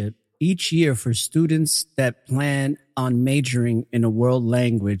scholarship each year for students that plan on majoring in a world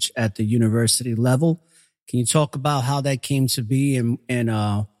language at the university level. Can you talk about how that came to be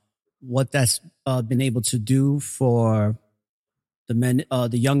and what that's been able to do for the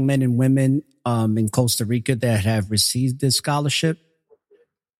young men and women in Costa Rica that have received this scholarship?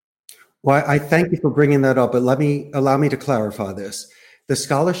 Well, I thank you for bringing that up, but allow me to clarify this. The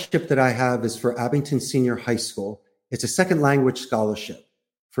scholarship that I have is for Abington Senior High School. It's a second language scholarship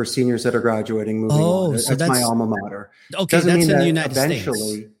for seniors that are graduating, moving on. So That's my alma mater. Okay, Doesn't that's mean in the that United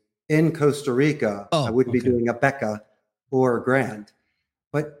eventually States. in Costa Rica, I wouldn't be doing a Beca or a grant.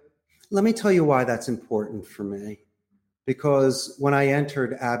 But let me tell you why that's important for me. Because when I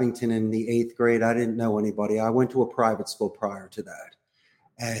entered Abington in the 8th grade, I didn't know anybody. I went to a private school prior to that.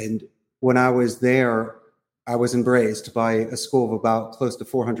 And when I was there, I was embraced by a school of about close to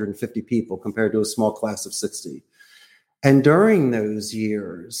 450 people compared to a small class of 60. And during those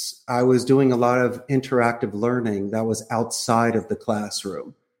years, I was doing a lot of interactive learning that was outside of the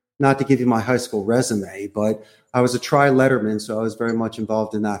classroom. Not to give you my high school resume, but I was a tri-letterman, so I was very much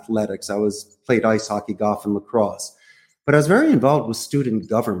involved in athletics. I played ice hockey, golf, and lacrosse. But I was very involved with student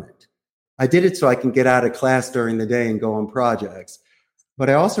government. I did it so I can get out of class during the day and go on projects. But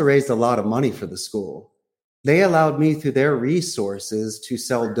I also raised a lot of money for the school. They allowed me through their resources to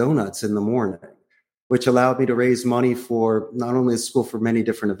sell donuts in the morning, which allowed me to raise money for not only the school for many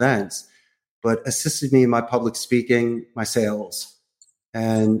different events, but assisted me in my public speaking, my sales.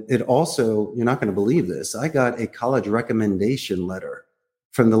 And it also, you're not going to believe this, I got a college recommendation letter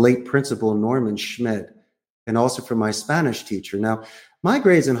from the late principal Norman Schmidt and also from my Spanish teacher. Now, my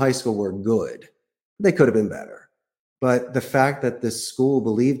grades in high school were good. They could have been better. But the fact that this school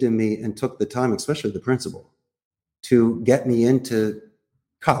believed in me and took the time, especially the principal, to get me into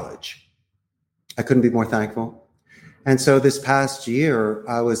college, I couldn't be more thankful. And so this past year,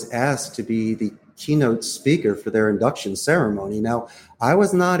 I was asked to be the keynote speaker for their induction ceremony. Now, I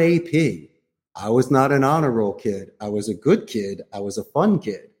was not AP. I was not an honor roll kid. I was a good kid. I was a fun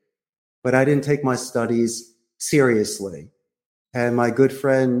kid. But I didn't take my studies seriously. And my good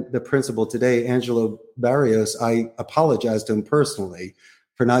friend, the principal today, Angelo Barrios, I apologized to him personally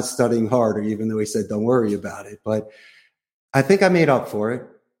for not studying harder, even though he said, don't worry about it. But I think I made up for it.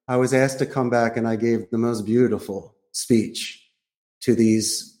 I was asked to come back and I gave the most beautiful speech to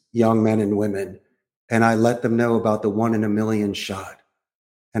these young men and women. And I let them know about the 1 in a million shot.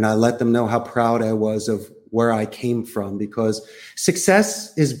 And I let them know how proud I was of where I came from, because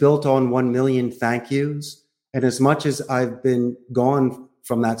success is built on 1 million thank yous. And as much as I've been gone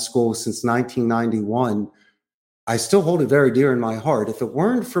from that school since 1991, I still hold it very dear in my heart. If it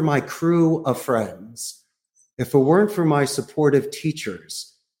weren't for my crew of friends, if it weren't for my supportive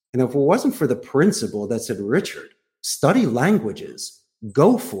teachers, and if it wasn't for the principal that said, Richard, study languages,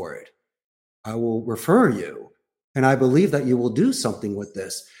 go for it. I will refer you. And I believe that you will do something with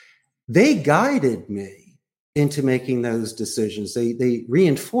this. They guided me into making those decisions. They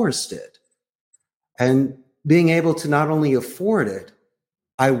reinforced it. And being able to not only afford it,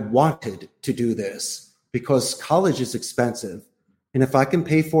 I wanted to do this because college is expensive. And if I can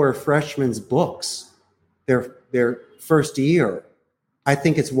pay for a freshman's books, their first year, I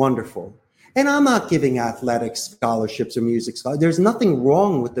think it's wonderful. And I'm not giving athletic scholarships or music scholarships. There's nothing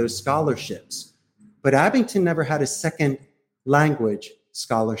wrong with those scholarships. But Abington never had a second language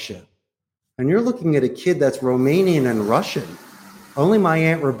scholarship. And you're looking at a kid that's Romanian and Russian. Only my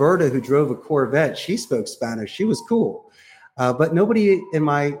Aunt Roberta, who drove a Corvette, she spoke Spanish. She was cool. But nobody in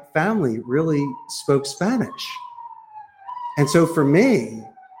my family really spoke Spanish. And so for me,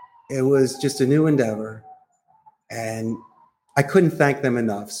 it was just a new endeavor. And I couldn't thank them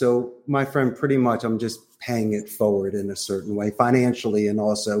enough. So my friend, pretty much, I'm just paying it forward in a certain way, financially and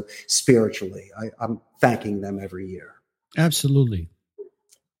also spiritually. I'm thanking them every year. Absolutely.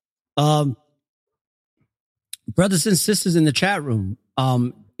 Brothers and sisters in the chat room,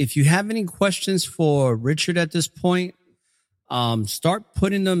 if you have any questions for Richard at this point, start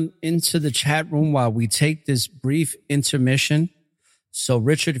putting them into the chat room while we take this brief intermission. So,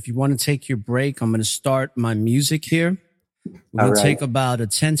 Richard, if you want to take your break, I'm going to start my music here. We're going to take about a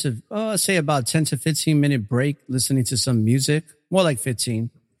 10 to 15 minute break listening to some music, more like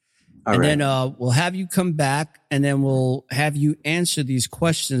 15. Then we'll have you come back, and then we'll have you answer these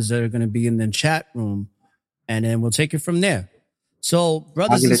questions that are going to be in the chat room, and then we'll take it from there. So,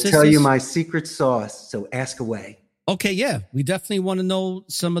 brothers and sisters, I'm going to tell you my secret sauce, so ask away. Okay, yeah. We definitely want to know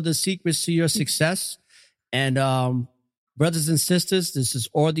some of the secrets to your success. And brothers and sisters, this is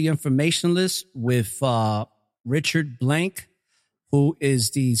Or the Informationalist with Richard Blank, who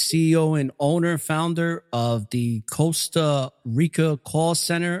is the CEO and owner, founder of the Costa Rica Call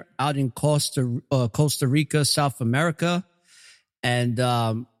Center out in Costa Rica, South America.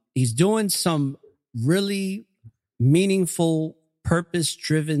 And he's doing some really meaningful,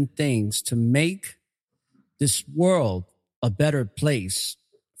 purpose-driven things to make this world a better place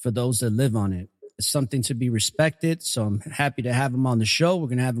for those that live on it. It's something to be respected. So I'm happy to have him on the show. We're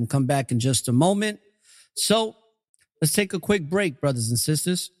going to have him come back in just a moment. So let's take a quick break, brothers and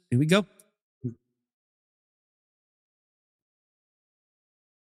sisters. Here we go.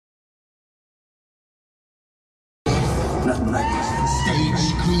 Nothing like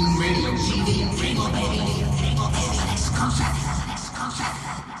Stage Crew Radio Show.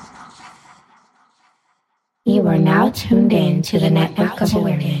 You are now tuned in to the Network of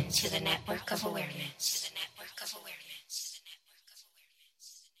Awareness.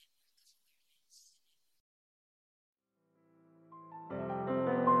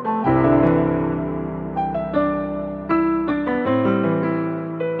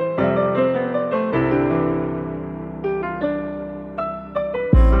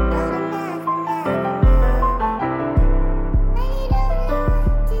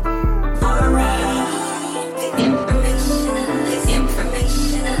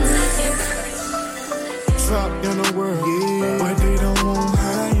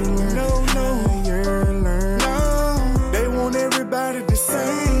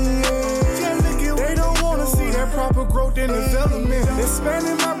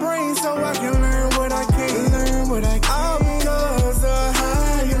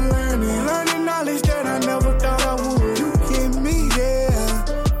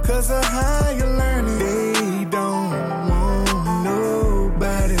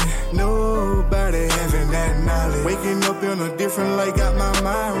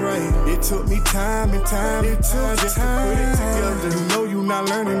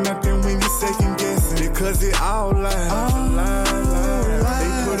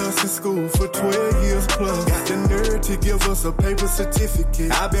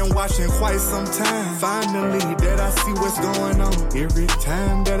 Certificate. I've been watching quite some time. Finally, that I see what's going on. Every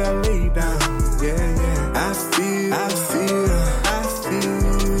time that I lay down, yeah, I feel,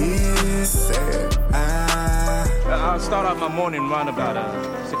 yeah, sad. I'll start off my morning around about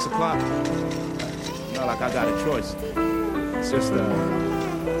 6 o'clock. Not like I got a choice. It's just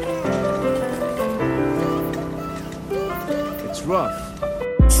it's rough.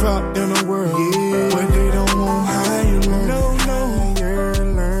 Trapped in a world, where they don't want how you learn. No,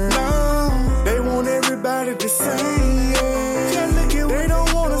 they want everybody the same. They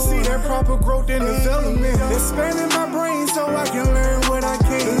don't want to see that proper growth and development. They're spending my brain so I can learn what I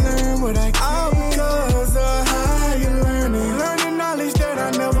can. All because of how you learning knowledge that I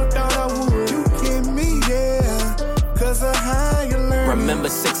never thought I would. You get me, yeah, because of how you learning. Remember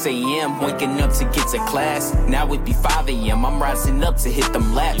 6 a.m. waking up to get to class. Now it be 5 a.m. I'm rising up to hit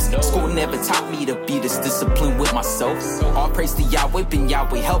them laps. School never taught me to be this disciplined with myself. All praise to Yahweh, been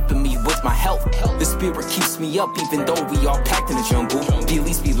Yahweh helping me with my health. The spirit keeps me up even though we all packed in the jungle. The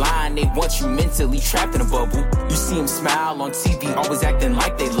elites be lying, they want you mentally trapped in a bubble. You see them smile on TV, always acting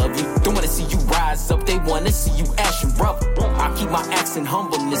like they love you. Don't wanna see you rise up, they wanna see you ash and rubble. I keep my acts in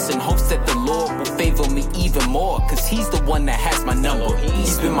humbleness in hopes that the Lord will favor me even more, cause he's the one that has my number.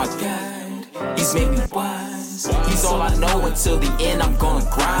 He's been my guide, he's made me wise. He's all I know until the end, I'm gonna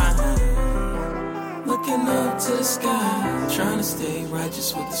grind. Looking up to the sky, trying to stay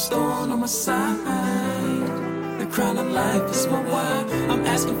righteous with the stone on my side. The crown of life is my why. I'm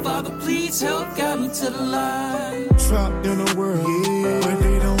asking Father, please help guide me to the light. Trapped in a world, where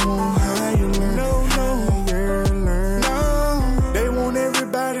they don't want how you learn. No, they want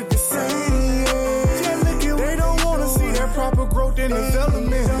everybody the same. They don't want to see that proper growth and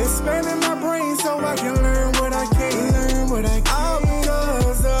development. They're spending my brain so I can learn what I can. All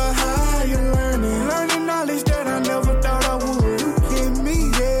because of how you learning knowledge that I never thought I would. You get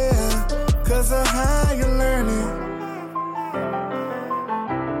me, yeah, because of how you learning.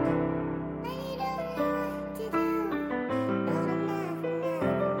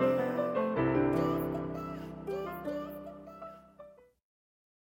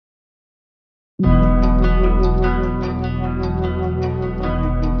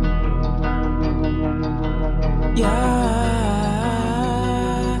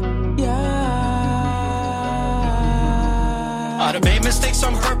 I done made mistakes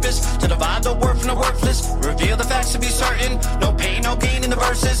on purpose to divide the worth from the worthless. Reveal the facts to be certain. No pain, no gain in the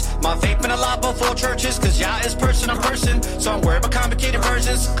verses. My faith been a lot before churches, cause Yah is person on person. So I'm worried about complicated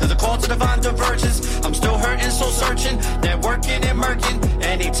versions, cause the call to divine divergence. I'm still hurt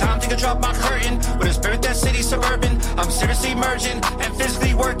drop my curtain. With a spirit that's city suburban, I'm seriously merging and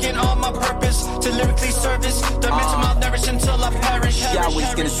physically working on my purpose to lyrically service the mental malnourished until I perish.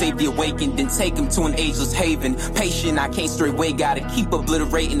 Yahweh's gonna save the awakened, then take him to an ageless haven. Patient, I can't straightway, gotta keep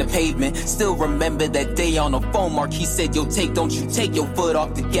obliterating the pavement. Still remember that day on the phone, Mark, he said, yo, don't you take your foot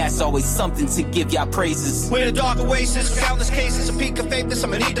off the gas, always something to give y'all praises. We're the dark oasis, countless cases, a peak of faithless,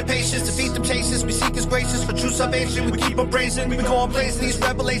 I'ma need the patience, defeat them chases, we seek his graces for true salvation, we keep on praising, we go on blazing these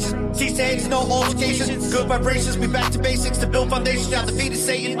revelations, cease to hate, no altercations, good vibrations, we back to basics, to build foundations, now defeated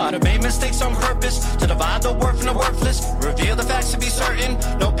Satan. I done made mistakes on purpose, to divide the worth from the worthless, reveal the facts to be certain,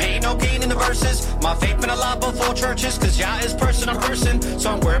 no pain, no gain in the verses, my faith been alive before churches, cause Yah is person on person,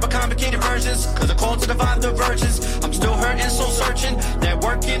 so I'm worried about complicated versions, cause the call to divine divergence, I'm still hurting, soul searching,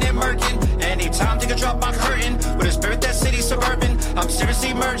 networking and murking, anytime they can drop my curtain, with a spirit that's city suburban, I'm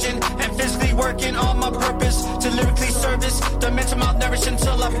seriously merging, and physically working on my purpose, to lyrically service, the mental malnourished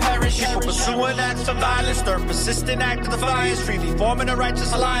until I perish. People pursuing acts of violence, their persistent act of defiance, freely forming a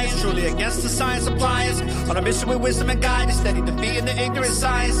righteous alliance, truly against the science appliance, on a mission with wisdom and guidance, steady defeating the ignorant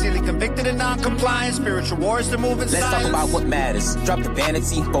science, sealing convicted and non-compliant, spiritual wars to move in Let's silence. talk about what matters. Drop the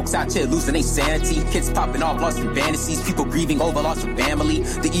vanity, folks out here losing their sanity, kids popping off lost in fantasies, people grieving over loss of family,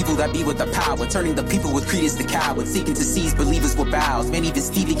 the evil that be with the power, turning the people with credence to cowards, seeking to seize believers with vows, man, even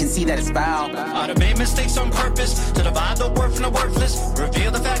Stevie can see that it's foul. I done made mistakes on purpose, to divide the worth from the worthless,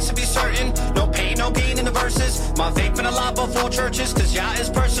 reveal the facts to be certain, no pain, no gain in the verses, my faith been alive before churches, cause Yah is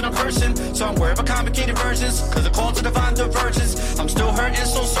person on person, so I'm worried about complicated versions, cause the call to divine divergence, I'm still hurting,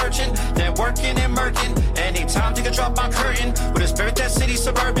 soul searching, networking and murking, anytime they can drop my curtain, with a spirit that's city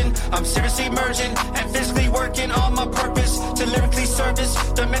suburban, I'm seriously merging, and physically working on my purpose, to lyrically service,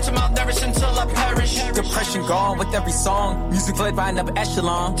 the mental malnourished until I perish. Depression gone with every song, music led by another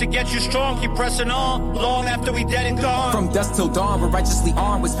echelon, to get you strong, keep pressing on, long after we dead and gone. From dusk till dawn, we're righteously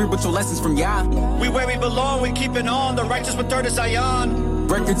armed with spiritual lessons from Yah. We where we belong, we keeping on, the righteous with third of Zion.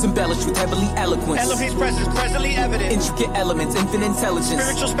 Records embellished with heavily eloquence, Elohim's presence presently evident, intricate elements, infinite intelligence,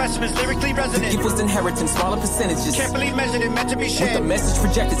 spiritual specimens lyrically resonant, the gift was inheritance, smaller percentages, carefully measured and meant to be shared, with the message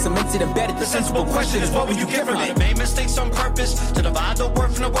projected, cemented, embedded, the sensible question is what will you get from it? I made mistakes on purpose, to divide the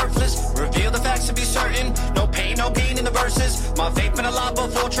worth from the worthless, reveal the facts to be certain, no pain, no gain in the verses, my faith been alive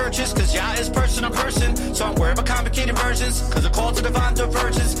before churches, cause Yah is person on person, so I'm worried about complicated versions, cause the call to divine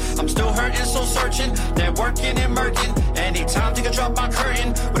divergence, I'm still hurting, soul searching, networking and murking, anytime they can drop my curtain,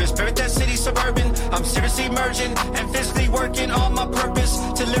 with a spirit that's city suburban, I'm seriously merging, and physically working on my purpose,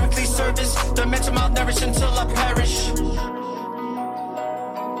 to lyrically service, the mental malnourished until I perish.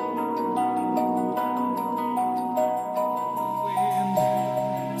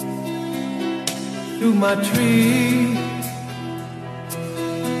 Through my tree,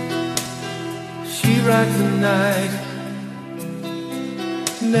 she rides the night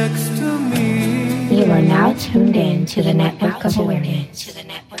next to me. You are now tuned in to the Network of Awareness.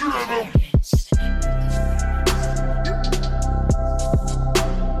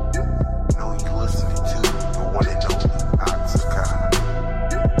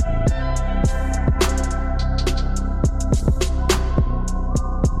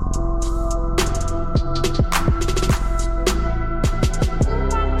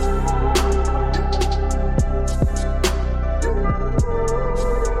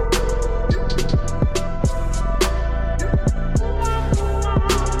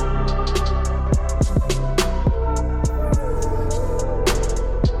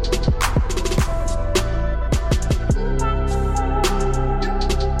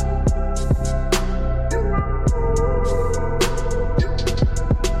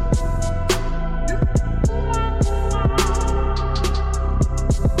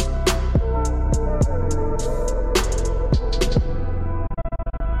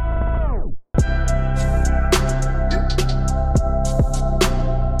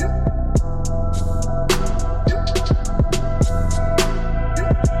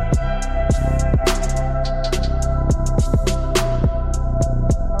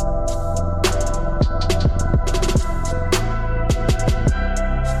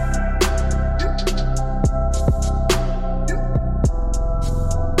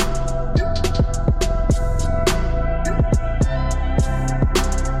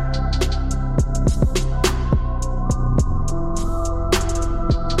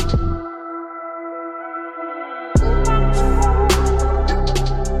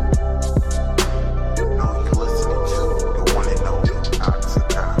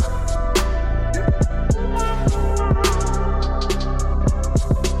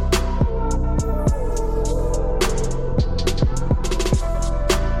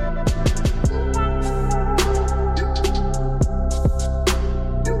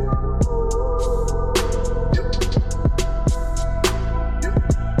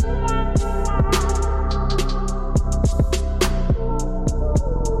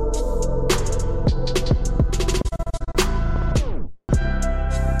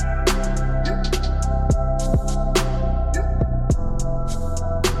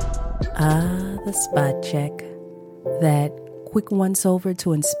 spot check, that quick once-over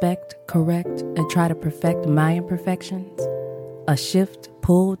to inspect, correct, and try to perfect my imperfections. A shift,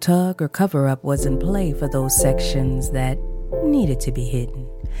 pull, tug, or cover-up was in play for those sections that needed to be hidden.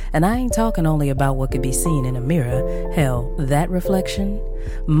 And I ain't talking only about what could be seen in a mirror. Hell, that reflection,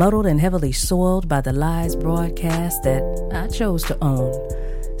 muddled and heavily soiled by the lies broadcast that I chose to own.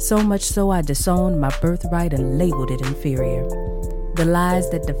 So much so I disowned my birthright and labeled it inferior. The lies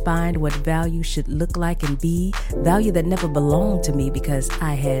that defined what value should look like and be, value that never belonged to me because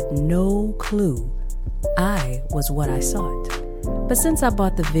I had no clue I was what I sought. But since I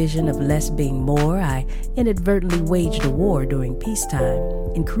bought the vision of less being more, I inadvertently waged a war during peacetime,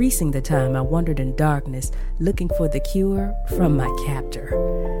 increasing the time I wandered in darkness, looking for the cure from my captor.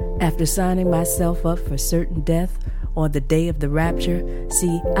 After signing myself up for certain death on the day of the rapture,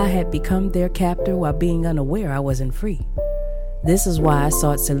 see, I had become their captor while being unaware I wasn't free. This is why I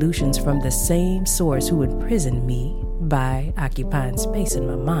sought solutions from the same source who imprisoned me by occupying space in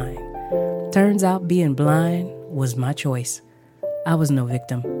my mind. Turns out being blind was my choice. I was no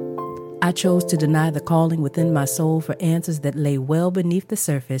victim. I chose to deny the calling within my soul for answers that lay well beneath the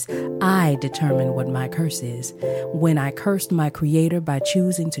surface. I determined what my curse is. When I cursed my creator by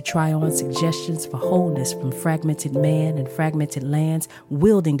choosing to try on suggestions for wholeness from fragmented man and fragmented lands,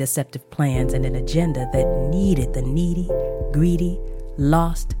 wielding deceptive plans and an agenda that needed the needy, greedy,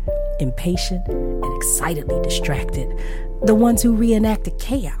 lost, impatient, and excitedly distracted. The ones who reenacted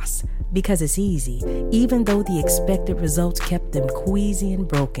chaos because it's easy, even though the expected results kept them queasy and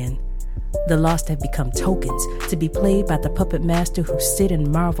broken. The lost have become tokens to be played by the puppet master who sit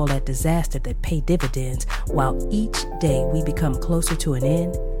and marvel at disaster that pay dividends, while each day we become closer to an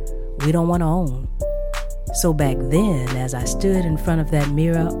end we don't want to own. So back then, as I stood in front of that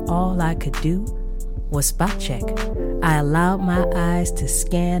mirror, all I could do was spot check. I allowed my eyes to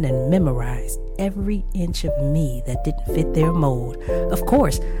scan and memorize every inch of me that didn't fit their mold. Of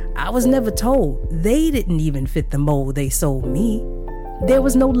course, I was never told they didn't even fit the mold they sold me. There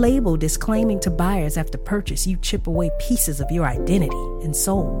was no label disclaiming to buyers after purchase you chip away pieces of your identity and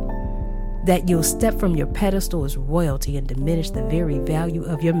soul. That you'll step from your pedestal as royalty and diminish the very value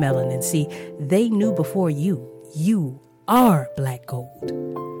of your melanin. See, they knew before you are black gold.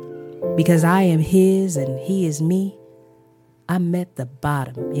 Because I am his and he is me, I met the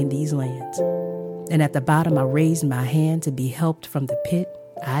bottom in these lands. And at the bottom, I raised my hand to be helped from the pit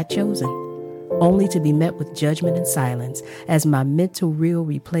I'd chosen, only to be met with judgment and silence as my mental reel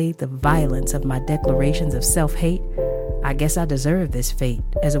replayed the violence of my declarations of self-hate. I guess I deserved this fate,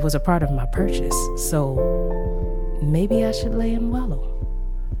 as it was a part of my purchase, so maybe I should lay and wallow.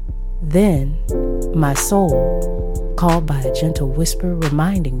 Then, my soul, called by a gentle whisper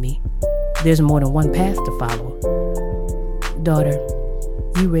reminding me there's more than one path to follow. Daughter,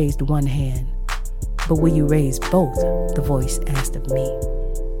 you raised one hand, but will you raise both? The voice asked of me.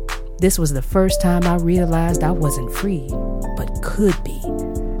 This was the first time I realized I wasn't free, but could be,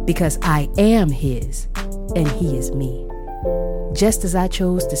 because I am his and he is me. Just as I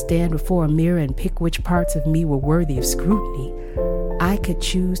chose to stand before a mirror and pick which parts of me were worthy of scrutiny, I could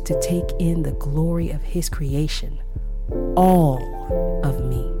choose to take in the glory of his creation, all of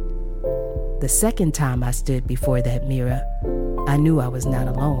me. The second time I stood before that mirror, I knew I was not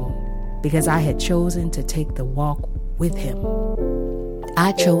alone, because I had chosen to take the walk with him.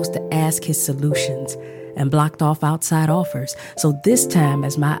 I chose to ask his solutions and blocked off outside offers. So this time,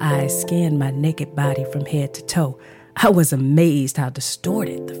 as my eyes scanned my naked body from head to toe, I was amazed how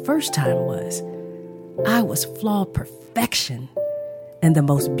distorted the first time was. I was flawed perfection, and the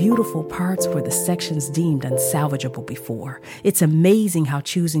most beautiful parts were the sections deemed unsalvageable before. It's amazing how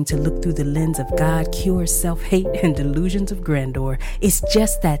choosing to look through the lens of God cures self-hate and delusions of grandeur. It's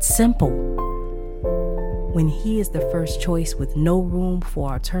just that simple. When he is the first choice with no room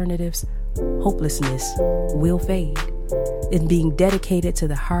for alternatives, hopelessness will fade. In being dedicated to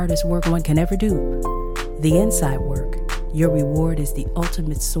the hardest work one can ever do, the inside work, your reward is the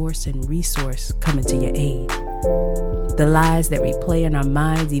ultimate source and resource coming to your aid. The lies that we play in our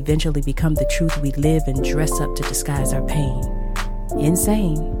minds eventually become the truth we live and dress up to disguise our pain.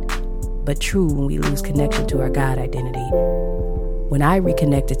 Insane, but true when we lose connection to our God identity. When I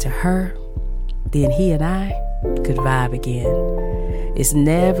reconnected to her, then he and I could vibe again. It's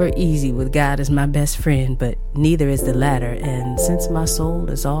never easy with God as my best friend, but neither is the latter. And since my soul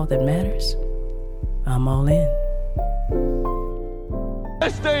is all that matters, I'm all in.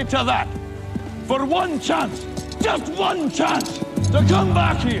 Let's stay to that. For one chance, just one chance, to come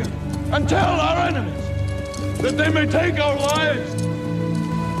back here and tell our enemies that they may take our lives,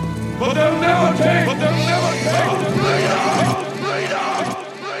 but they'll never take, our freedom.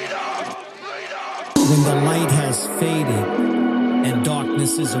 faded and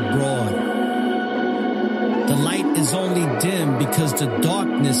darkness is abroad. The light is only dim because the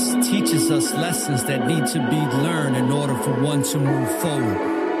darkness teaches us lessons that need to be learned in order for one to move forward.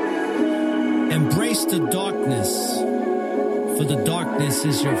 Embrace the darkness, for the darkness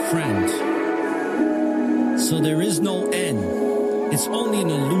is your friend. So there is no end. It's only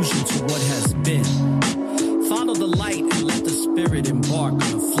an illusion to what has been. Follow the light and let the spirit embark on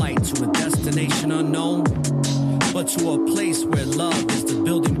a flight to a destination unknown, but to a place where love is the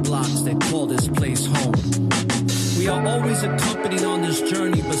building blocks that call this place home. We are always accompanied on this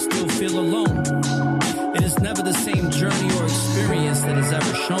journey, but still feel alone. It is never the same journey or experience that is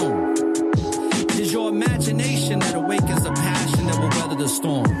ever shown. It is your imagination that awakens the passion that will weather the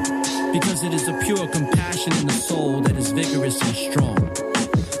storm, because it is the pure compassion in the soul that is vigorous and strong.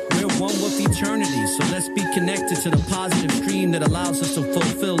 We're one with eternity, so let's be connected to the positive stream that allows us to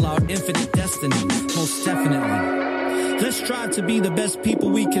fulfill our infinite destiny, most definitely. Let's strive to be the best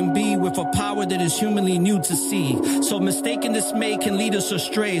people we can be with a power that is humanly new to see. So mistaken dismay can lead us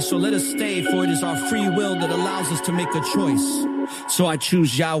astray, so let us stay, for it is our free will that allows us to make a choice. So I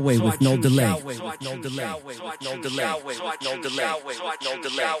choose Yahweh with no delay.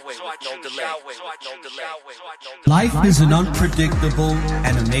 Life is an unpredictable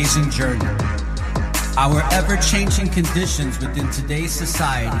and amazing journey. Our ever-changing conditions within today's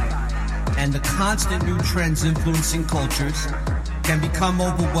society and the constant new trends influencing cultures can become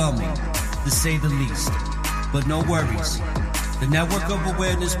overwhelming, to say the least. But no worries. The Network of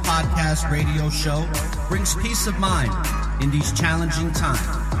Awareness podcast radio show brings peace of mind in these challenging times.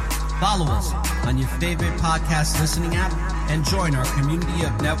 Follow us on your favorite podcast listening app and join our community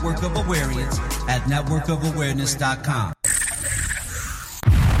of Network of Awareness at networkofawareness.com.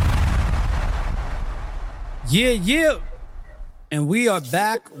 Yeah. And we are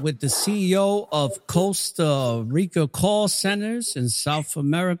back with the CEO of Costa Rica Call Centers in South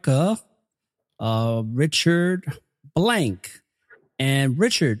America, Richard Blank. And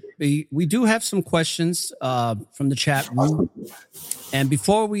Richard, we do have some questions from the chat room. And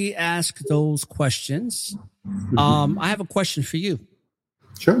before we ask those questions, I have a question for you.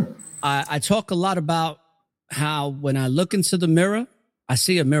 Sure. I talk a lot about how when I look into the mirror, I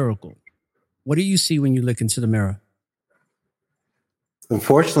see a miracle. What do you see when you look into the mirror?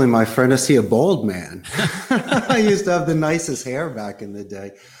 Unfortunately, my friend, I see a bald man. I used to have the nicest hair back in the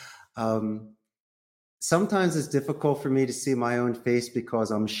day. Sometimes it's difficult for me to see my own face because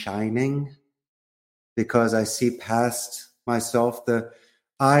I'm shining, because I see past myself. The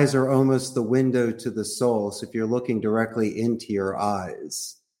eyes are almost the window to the soul. So if you're looking directly into your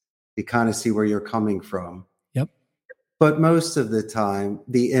eyes, you kind of see where you're coming from. Yep. But most of the time,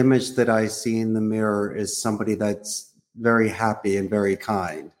 the image that I see in the mirror is somebody that's very happy and very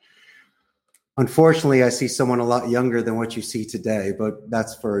kind. Unfortunately, I see someone a lot younger than what you see today, but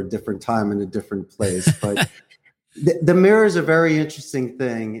that's for a different time and a different place. But the mirror is a very interesting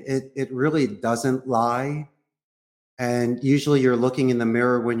thing. It really doesn't lie. And usually you're looking in the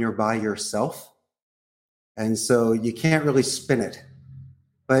mirror when you're by yourself. And so you can't really spin it.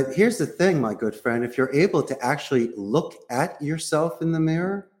 But here's the thing, my good friend, if you're able to actually look at yourself in the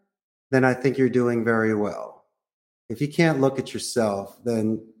mirror, then I think you're doing very well. If you can't look at yourself,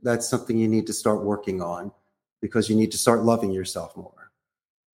 then that's something you need to start working on, because you need to start loving yourself more.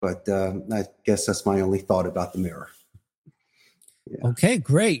 But I guess that's my only thought about the mirror. Yeah. Okay,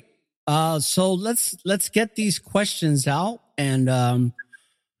 great. So let's get these questions out. And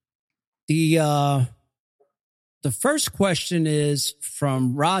the first question is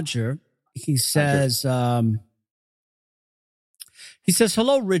from Roger. He says,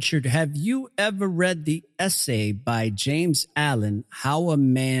 hello, Richard. Have you ever read the essay by James Allen, How a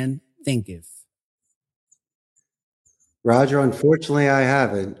Man Thinketh? Roger, unfortunately, I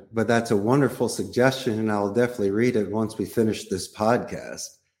haven't, but that's a wonderful suggestion, and I'll definitely read it once we finish this podcast.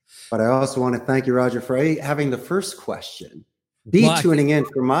 But I also want to thank you, Roger, for having the first question. Tuning in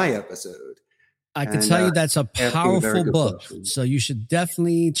for my episode. I can tell you that's a powerful book, so you should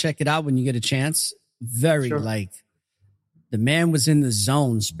definitely check it out when you get a chance. Very sure. The man was in the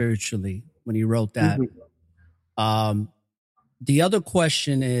zone spiritually when he wrote that. Mm-hmm. The other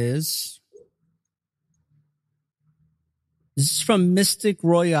question is, this is from Mystic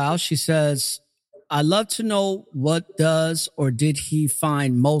Royale. She says, I'd love to know what does or did he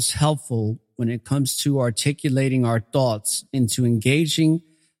find most helpful when it comes to articulating our thoughts into engaging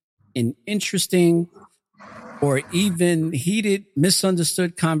in interesting or even heated,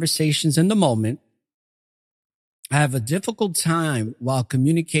 misunderstood conversations in the moment. I have a difficult time while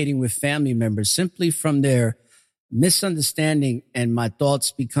communicating with family members simply from their misunderstanding and my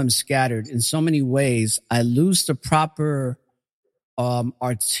thoughts become scattered in so many ways. I lose the proper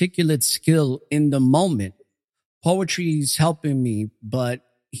articulate skill in the moment. Poetry is helping me, but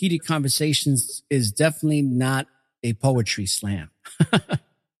heated conversations is definitely not a poetry slam.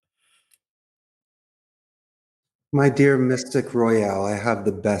 My dear Mystic Royale, I have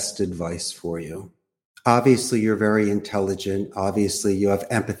the best advice for you. Obviously, you're very intelligent. Obviously, you have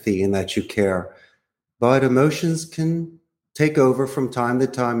empathy and that you care. But emotions can take over from time to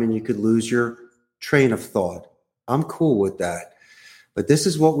time and you could lose your train of thought. I'm cool with that. But this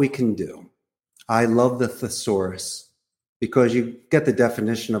is what we can do. I love the thesaurus because you get the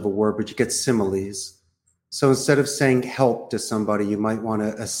definition of a word, but you get similes. So instead of saying help to somebody, you might want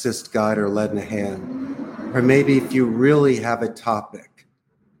to assist, guide, or lend a hand. Or maybe if you really have a topic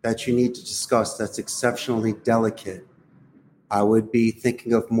that you need to discuss that's exceptionally delicate, I would be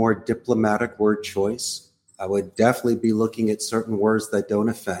thinking of more diplomatic word choice. I would definitely be looking at certain words that don't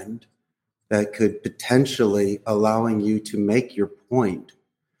offend, that could potentially allowing you to make your point.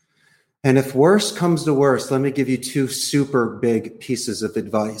 And if worse comes to worse, let me give you two super big pieces of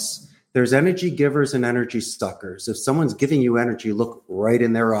advice. There's energy givers and energy suckers. If someone's giving you energy, look right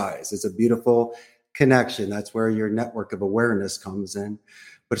in their eyes. It's a beautiful connection. That's where your network of awareness comes in.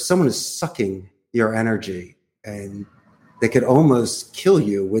 But if someone is sucking your energy, and they could almost kill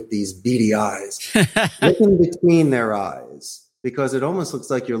you with these beady eyes, look in between their eyes, because it almost looks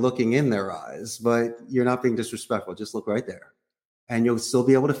like you're looking in their eyes, but you're not being disrespectful. Just look right there. And you'll still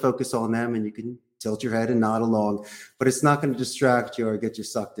be able to focus on them, and you can tilt your head and nod along, but it's not going to distract you or get you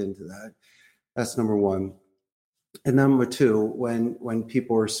sucked into that. That's number one. And number two, when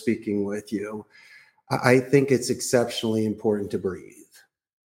people are speaking with you, I think it's exceptionally important to breathe.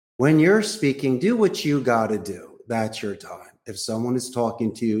 When you're speaking, do what you got to do. That's your time. If someone is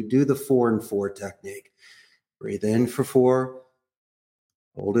talking to you, do the 4 and 4 technique. Breathe in for 4,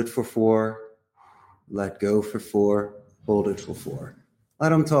 hold it for 4, let go for 4, hold it for 4. Let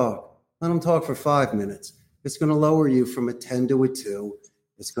them talk. Let them talk for 5 minutes. It's going to lower you from a 10 to a 2.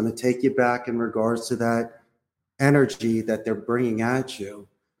 It's going to take you back in regards to that energy that they're bringing at you.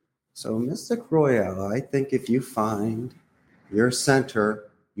 So, Mystic Royale, I think if you find your center,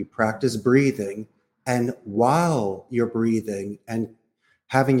 you practice breathing, and while you're breathing and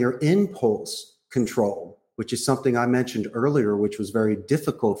having your impulse control, which is something I mentioned earlier, which was very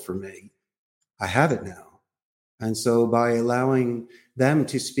difficult for me, I have it now. And so by allowing them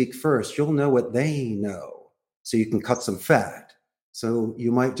to speak first, you'll know what they know. So you can cut some fat. So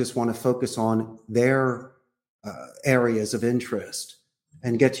you might just want to focus on their areas of interest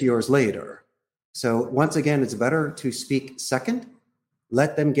and get to yours later. So once again, it's better to speak second.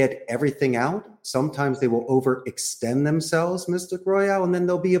 Let them get everything out. Sometimes they will overextend themselves, Mystic Royale, and then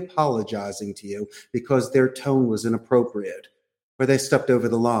they'll be apologizing to you because their tone was inappropriate or they stepped over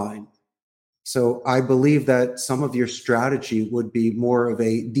the line. So I believe that some of your strategy would be more of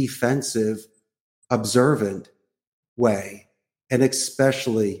a defensive, observant way, and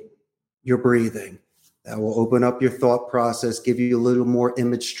especially your breathing. That will open up your thought process, give you a little more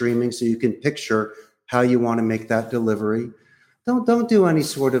image streaming so you can picture how you want to make that delivery. Don't do any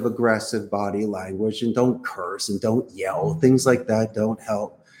sort of aggressive body language, and don't curse and don't yell. Things like that don't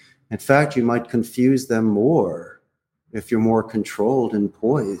help. In fact, you might confuse them more if you're more controlled and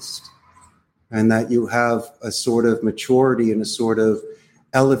poised, and that you have a sort of maturity and a sort of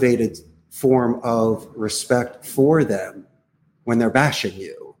elevated form of respect for them when they're bashing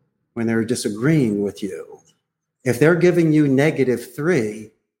you, when they're disagreeing with you. If they're giving you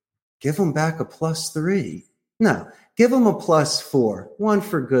 -3, give them back a +3. No, give them a +4, one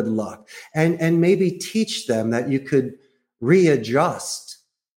for good luck. And maybe teach them that you could readjust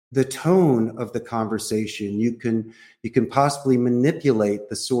the tone of the conversation. You can possibly manipulate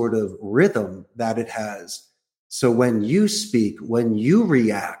the sort of rhythm that it has. So when you speak, when you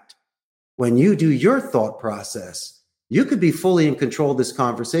react, when you do your thought process, you could be fully in control of this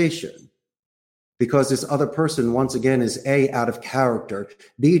conversation, because this other person, once again, is A, out of character,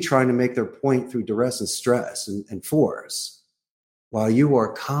 B, trying to make their point through duress and stress and force, while you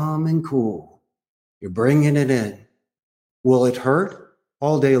are calm and cool. You're bringing it in. Will it hurt?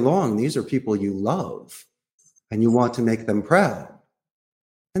 All day long, these are people you love, and you want to make them proud.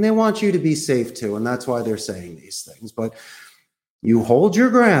 And they want you to be safe too, and that's why they're saying these things. But you hold your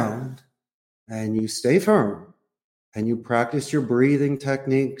ground, and you stay firm, and you practice your breathing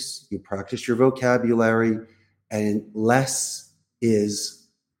techniques, you practice your vocabulary, and less is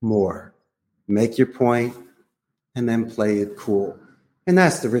more. Make your point, and then play it cool. And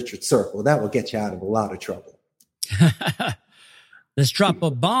that's the Richard Circle. That will get you out of a lot of trouble. Let's drop a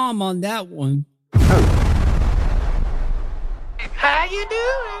bomb on that one. you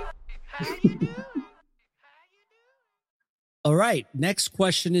doing? All right. Next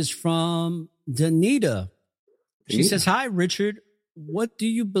question is from Danita. She says, "Hi, Richard. What do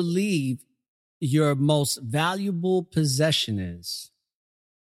you believe your most valuable possession is?"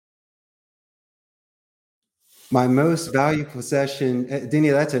 My most valuable possession,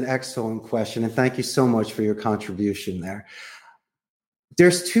 Danita, that's an excellent question. And thank you so much for your contribution there.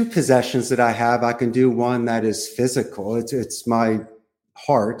 There's two possessions that I have. I can do one that is physical. It's my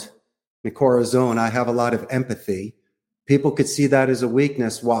heart, my corazon. I have a lot of empathy. People could see that as a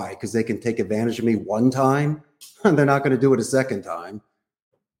weakness. Why? Because they can take advantage of me one time, and they're not going to do it a second time.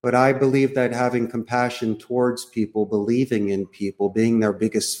 But I believe that having compassion towards people, believing in people, being their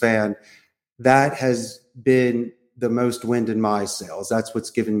biggest fan, that has been the most wind in my sails. That's what's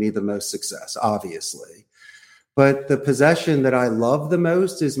given me the most success, obviously. But the possession that I love the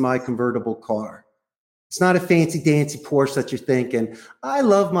most is my convertible car. It's not a fancy dancy Porsche that you're thinking. I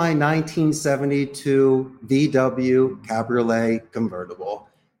love my 1972 VW Cabriolet convertible.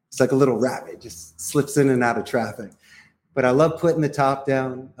 It's like a little rabbit, just slips in and out of traffic. But I love putting the top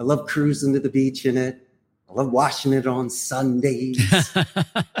down. I love cruising to the beach in it. I love washing it on Sundays.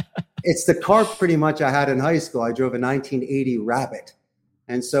 It's the car pretty much I had in high school. I drove a 1980 Rabbit.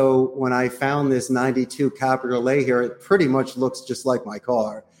 And so when I found this 92 Cabriolet here, it pretty much looks just like my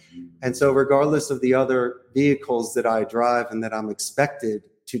car. And so regardless of the other vehicles that I drive and that I'm expected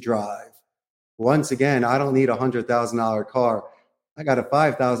to drive, once again, I don't need a $100,000 car. I got a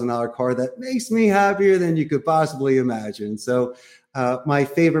 $5,000 car that makes me happier than you could possibly imagine. So my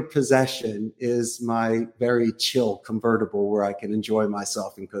favorite possession is my very chill convertible where I can enjoy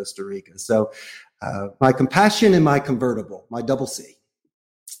myself in Costa Rica. So my compassion and my convertible, my double C.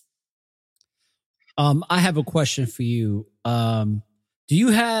 I have a question for you. Do you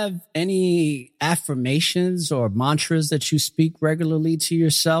have any affirmations or mantras that you speak regularly to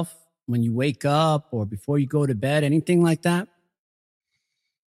yourself when you wake up or before you go to bed, anything like that?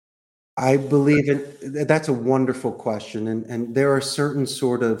 I believe that's a wonderful question. And there are certain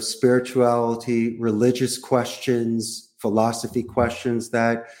sort of spirituality, religious questions, philosophy questions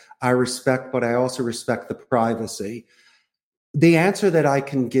that I respect, but I also respect the privacy. The answer that I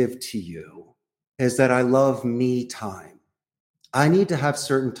can give to you is that I love me time. I need to have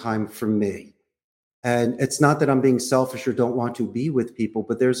certain time for me. And it's not that I'm being selfish or don't want to be with people,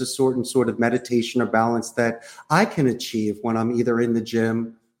 but there's a certain sort of meditation or balance that I can achieve when I'm either in the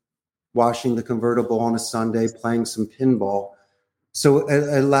gym, washing the convertible on a Sunday, playing some pinball. So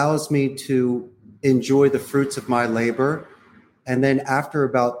it allows me to enjoy the fruits of my labor. And then after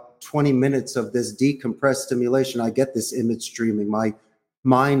about 20 minutes of this decompressed stimulation, I get this image streaming. My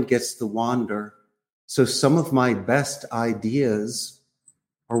mind gets to wander. So some of my best ideas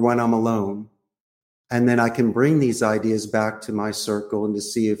are when I'm alone. And then I can bring these ideas back to my circle and to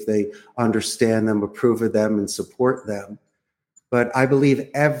see if they understand them, approve of them, and support them. But I believe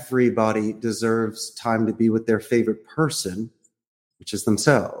everybody deserves time to be with their favorite person, which is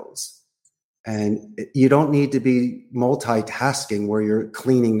themselves. And you don't need to be multitasking where you're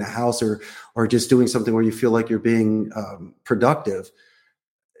cleaning the house or just doing something where you feel like you're being productive.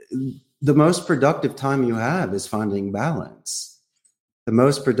 The most productive time you have is finding balance. The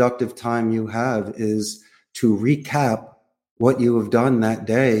most productive time you have is to recap what you have done that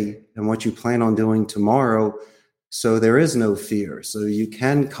day and what you plan on doing tomorrow. So there is no fear. So you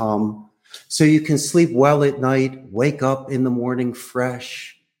can come, so you can sleep well at night, wake up in the morning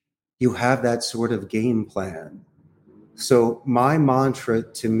fresh. You have that sort of game plan. So my mantra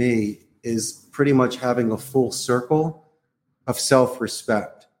to me is pretty much having a full circle of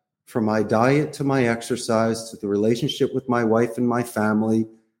self-respect, from my diet to my exercise, to the relationship with my wife and my family,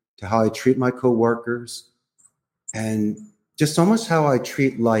 to how I treat my coworkers, and just almost how I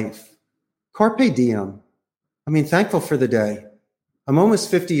treat life. Carpe diem. I mean, thankful for the day. I'm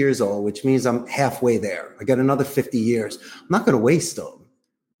almost 50 years old, which means I'm halfway there. I got another 50 years. I'm not going to waste them,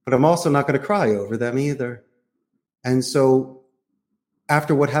 but I'm also not going to cry over them either. And so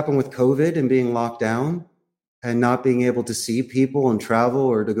after what happened with COVID and being locked down and not being able to see people and travel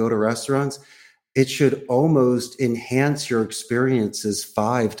or to go to restaurants, it should almost enhance your experiences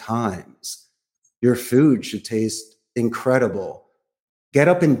 5 times. Your food should taste incredible. Get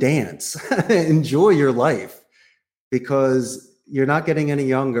up and dance. Enjoy your life. Because you're not getting any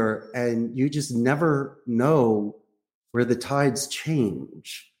younger and you just never know where the tides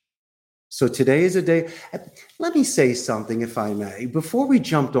change. So today is a day. Let me say something, if I may. Before we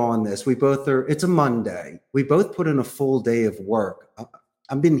jumped on this, it's a Monday. We both put in a full day of work.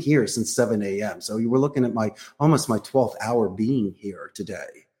 I've been here since 7 a.m. So you were looking at almost my 12th hour being here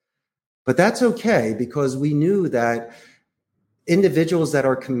today. But that's okay, because we knew that individuals that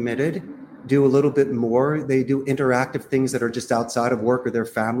are committed do a little bit more. They do interactive things that are just outside of work or their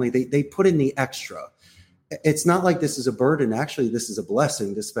family. They put in the extra. It's not like this is a burden. Actually, this is a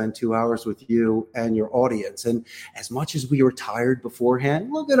blessing to spend 2 hours with you and your audience. And as much as we were tired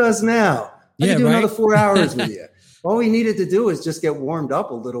beforehand, look at us now. I can do another 4 hours with you. All we needed to do is just get warmed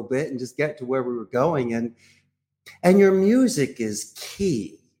up a little bit and just get to where we were going. And your music is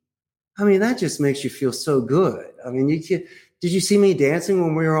key. I mean, that just makes you feel so good. I mean, did you see me dancing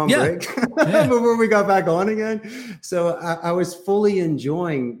when we were on break before we got back on again? So I was fully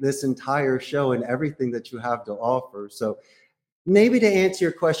enjoying this entire show and everything that you have to offer. So maybe to answer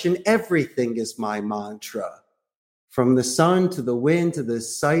your question, everything is my mantra. From the sun to the wind to the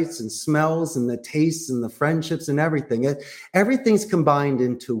sights and smells and the tastes and the friendships and everything. Everything's combined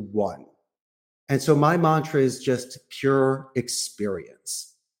into one. And so my mantra is just pure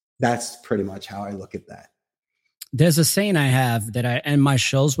experience. That's pretty much how I look at that. There's a saying I have that I end my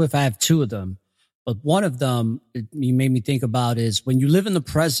shows with. I have two of them. But one of them you made me think about is when you live in the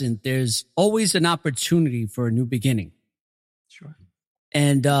present, there's always an opportunity for a new beginning. Sure.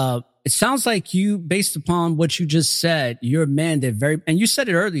 And it sounds like you, based upon what you just said, you're a man that and you said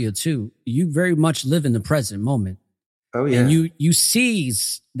it earlier too, you very much live in the present moment. Oh, yeah. And you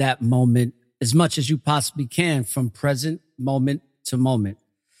seize that moment as much as you possibly can from present moment to moment.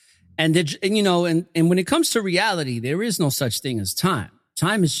 And when it comes to reality, there is no such thing as time.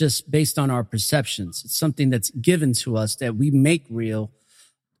 Time is just based on our perceptions. It's something that's given to us that we make real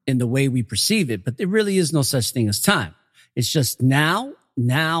in the way we perceive it. But there really is no such thing as time. It's just now,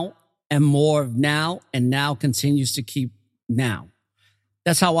 and more of now, and now continues to keep now.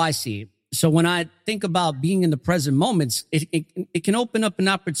 That's how I see it. So when I think about being in the present moments, it can open up an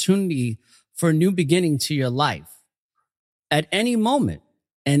opportunity for a new beginning to your life at any moment.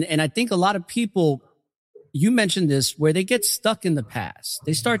 And I think a lot of people, you mentioned this, where they get stuck in the past.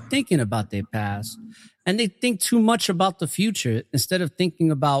 They start thinking about their past and they think too much about the future instead of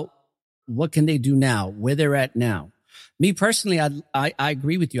thinking about what can they do now, where they're at now. Me personally, I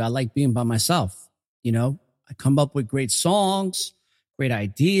agree with you. I like being by myself. I come up with great songs, great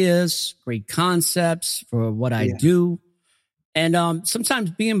ideas, great concepts for what I do. And sometimes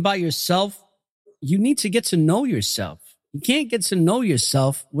being by yourself, you need to get to know yourself. You can't get to know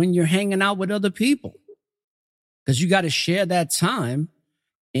yourself when you're hanging out with other people because you got to share that time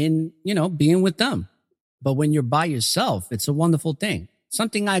in, being with them. But when you're by yourself, it's a wonderful thing.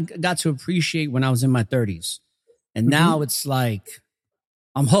 Something I got to appreciate when I was in my 30s. And now it's like,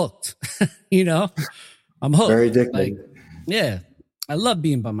 I'm hooked, I'm hooked. Very addictive. Like, yeah, I love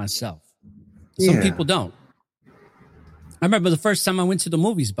being by myself. Some people don't. I remember the first time I went to the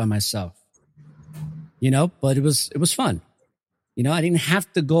movies by myself, but it was fun. I didn't have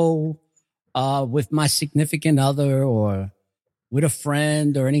to go with my significant other or with a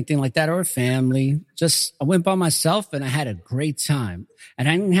friend or anything like that or a family. Just I went by myself and I had a great time. And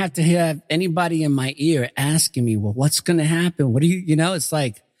I didn't have to have anybody in my ear asking me, well, what's going to happen? What do you, it's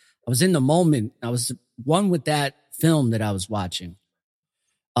like I was in the moment. I was one with that film that I was watching.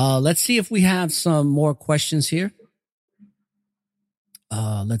 Let's see if we have some more questions here.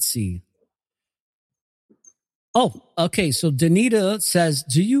 Let's see. Oh, okay. So Danita says,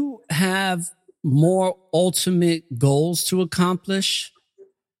 do you have more ultimate goals to accomplish?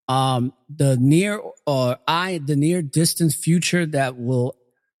 The near distant future that will,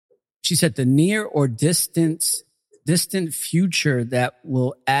 she said, the near or distant future that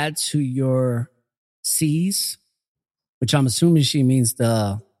will add to your C's, which I'm assuming she means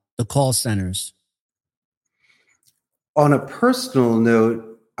the call centers. On a personal note,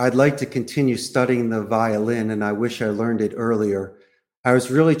 I'd like to continue studying the violin, and I wish I learned it earlier. I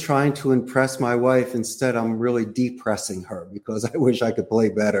was really trying to impress my wife. Instead, I'm really depressing her because I wish I could play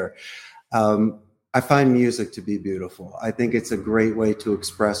better. I find music to be beautiful. I think it's a great way to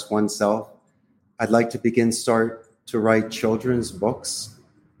express oneself. I'd like to start to write children's books.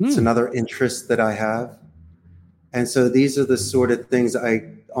 It's another interest that I have. And so these are the sort of things I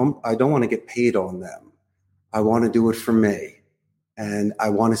don't want to get paid on them. I want to do it for me. And I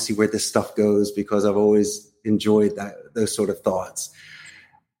want to see where this stuff goes because I've always enjoyed those sort of thoughts.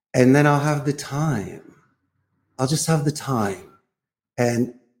 And then I'll have the time. I'll just have the time.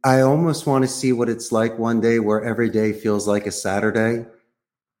 And I almost want to see what it's like one day where every day feels like a Saturday.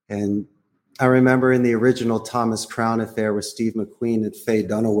 And I remember in the original Thomas Crown Affair with Steve McQueen and Faye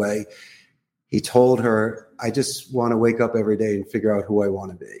Dunaway, he told her, I just want to wake up every day and figure out who I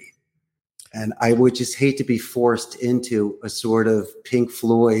want to be. And I would just hate to be forced into a sort of Pink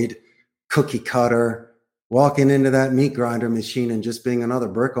Floyd cookie cutter, walking into that meat grinder machine and just being another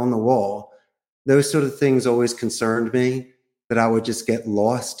brick on the wall. Those sort of things always concerned me. that I would just get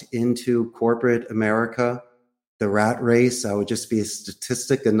lost into corporate America, the rat race. I would just be a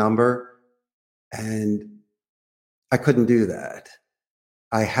statistic, a number. And I couldn't do that.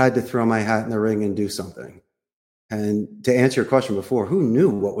 I had to throw my hat in the ring and do something. And to answer your question before, who knew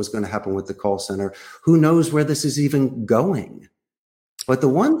what was going to happen with the call center? Who knows where this is even going? But the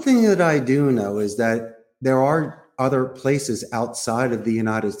one thing that I do know is that there are other places outside of the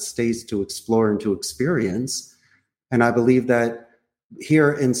United States to explore and to experience. And I believe that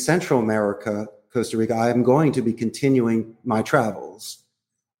here in Central America, Costa Rica, I am going to be continuing my travels.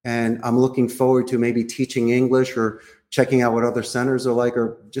 And I'm looking forward to maybe teaching English or checking out what other centers are like,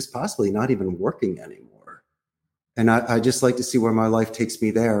 or just possibly not even working anymore. And I just like to see where my life takes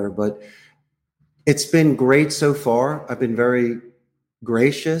me there. But it's been great so far. I've been very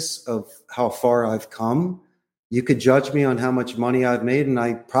gracious of how far I've come. You could judge me on how much money I've made, and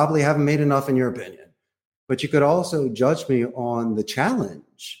I probably haven't made enough in your opinion. But you could also judge me on the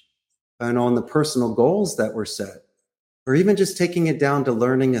challenge and on the personal goals that were set, or even just taking it down to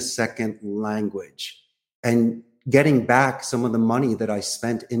learning a second language and getting back some of the money that I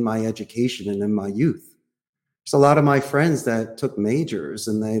spent in my education and in my youth. There's a lot of my friends that took majors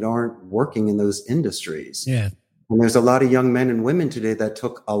and they aren't working in those industries. Yeah. And there's a lot of young men and women today that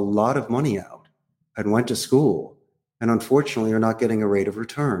took a lot of money out and went to school and unfortunately are not getting a rate of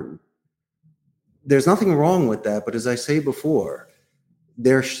return. There's nothing wrong with that. But as I say before,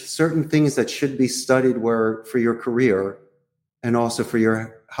 there's certain things that should be studied for your career and also for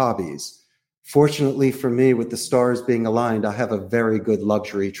your hobbies. Fortunately for me, with the stars being aligned, I have a very good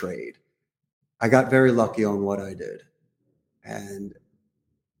luxury trade. I got very lucky on what I did. And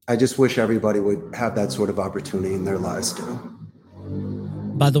I just wish everybody would have that sort of opportunity in their lives too.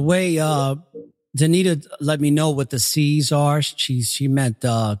 By the way, Danita let me know what the C's are. She meant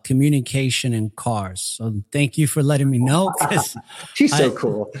communication and cars. So thank you for letting me know. She's so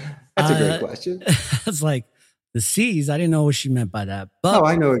cool. That's a great question. It's like the C's. I didn't know what she meant by that. But,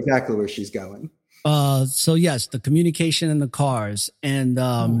 I know exactly where she's going. So yes, the communication and the cars. And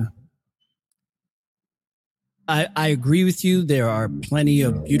I agree with you. There are plenty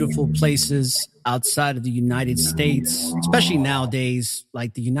of beautiful places outside of the United States, especially nowadays.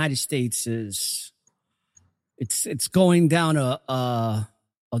 Like the United States it's going down a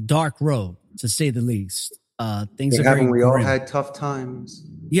dark road, to say the least. Things are very Haven't we all grim. had tough times?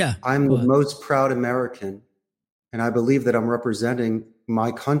 Yeah. I'm the most proud American, and I believe that I'm representing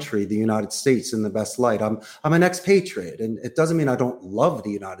my country, the United States, in the best light. I'm an expatriate, and it doesn't mean I don't love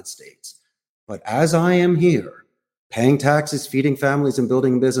the United States. But as I am here, paying taxes, feeding families, and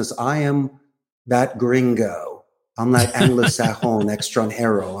building a business, I am that gringo. I'm that Anglo-Saxon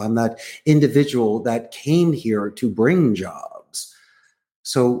extranjero. I'm that individual that came here to bring jobs.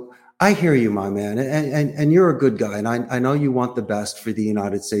 So I hear you, my man, and you're a good guy, and I know you want the best for the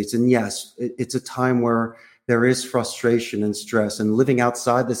United States. And yes, it's a time where there is frustration and stress, and living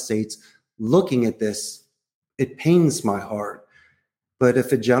outside the States, looking at this, it pains my heart. But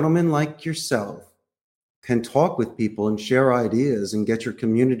if a gentleman like yourself can talk with people and share ideas and get your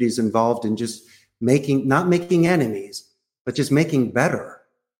communities involved in just not making enemies, but just making better,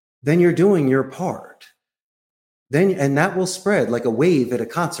 then you're doing your part. And that will spread like a wave at a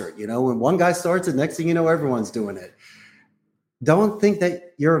concert. When one guy starts it, next thing you know, everyone's doing it. Don't think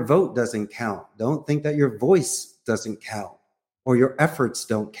that your vote doesn't count. Don't think that your voice doesn't count or your efforts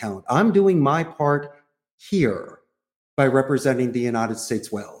don't count. I'm doing my part here by representing the United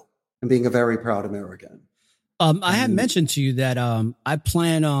States well and being a very proud American. I had mentioned to you that I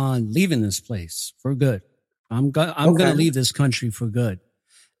plan on leaving this place for good. I'm going to leave this country for good.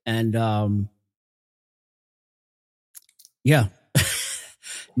 And yeah.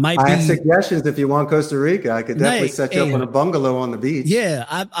 I have suggestions if you want Costa Rica. I could definitely set you up on a bungalow on the beach. Yeah,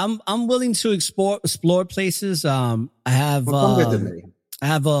 I'm willing to explore places. I have I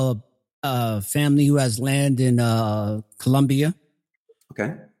have a family who has land in Colombia.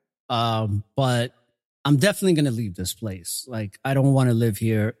 Okay. But I'm definitely going to leave this place. Like, I don't want to live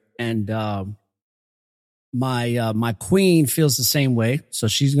here. And my queen feels the same way, so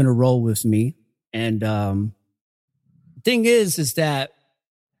she's going to roll with me. And thing is that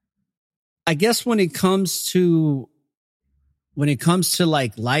I guess when it comes to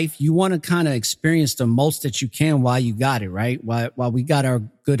like life, you want to kind of experience the most that you can while you got it, right? While we got our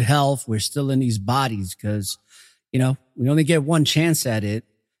good health, we're still in these bodies, because we only get one chance at it.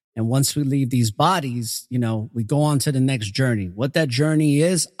 And once we leave these bodies, we go on to the next journey. What that journey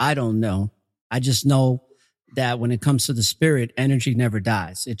is, I don't know. I just know that when it comes to the spirit, energy never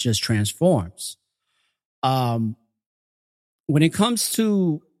dies. It just transforms. When it comes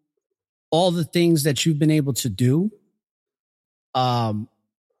to all the things that you've been able to do,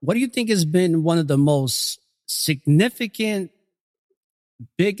 What do you think has been one of the most significant,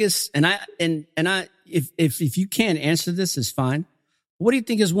 biggest, if you can't answer this, it's fine. What do you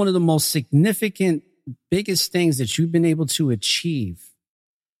think is one of the most significant, biggest things that you've been able to achieve?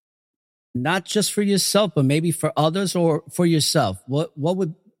 Not just for yourself, but maybe for others or for yourself. What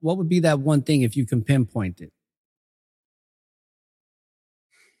would be that one thing if you can pinpoint it?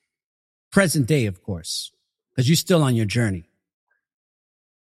 Present day, of course, because you're still on your journey.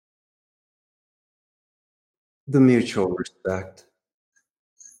 The mutual respect.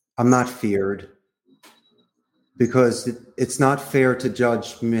 I'm not feared because it's not fair to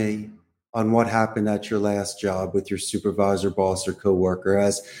judge me on what happened at your last job with your supervisor, boss, or coworker,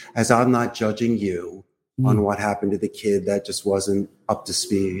 as I'm not judging you on what happened to the kid that just wasn't up to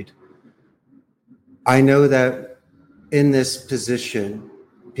speed. I know that in this position,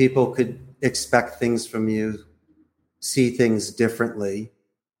 people could expect things from you, see things differently,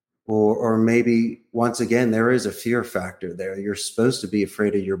 or maybe once again, there is a fear factor there. You're supposed to be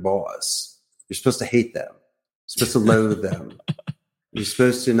afraid of your boss. You're supposed to hate them. You're supposed to loathe them. You're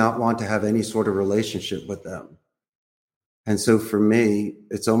supposed to not want to have any sort of relationship with them. And so for me,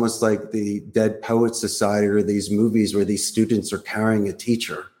 it's almost like the Dead Poets Society or these movies where these students are carrying a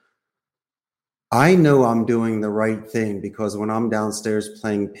teacher. I know I'm doing the right thing because when I'm downstairs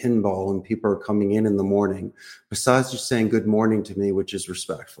playing pinball and people are coming in the morning, besides just saying good morning to me, which is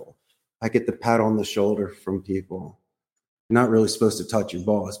respectful, I get the pat on the shoulder from people. You're not really supposed to touch your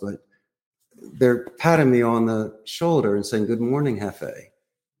boss, but they're patting me on the shoulder and saying, good morning, Hefe.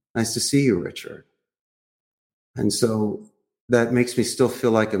 Nice to see you, Richard. And so that makes me still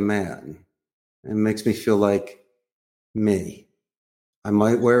feel like a man. It makes me feel like me. I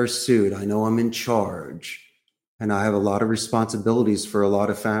might wear a suit. I know I'm in charge. And I have a lot of responsibilities for a lot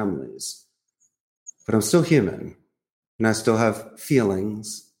of families. But I'm still human. And I still have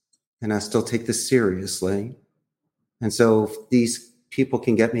feelings. And I still take this seriously. And so if these people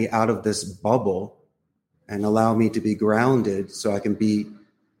can get me out of this bubble and allow me to be grounded so I can be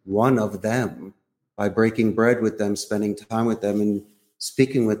one of them by breaking bread with them, spending time with them, and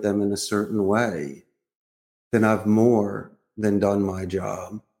speaking with them in a certain way, then I've more than done my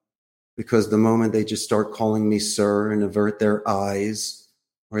job. Because the moment they just start calling me sir and avert their eyes,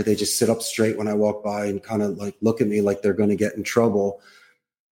 or they just sit up straight when I walk by and kind of like look at me like they're going to get in trouble,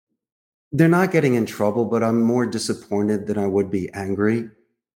 they're not getting in trouble, but I'm more disappointed than I would be angry.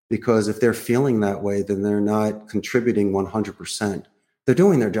 Because if they're feeling that way, then they're not contributing 100%. They're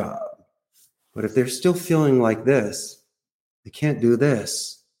doing their job. But if they're still feeling like this, they can't do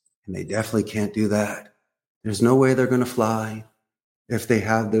this, and they definitely can't do that. There's no way they're going to fly if they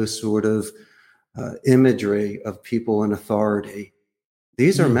have those sort of imagery of people in authority.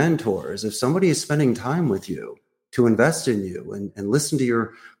 These are mentors. If somebody is spending time with you to invest in you and listen to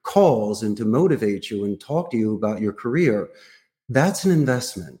your calls and to motivate you and talk to you about your career, that's an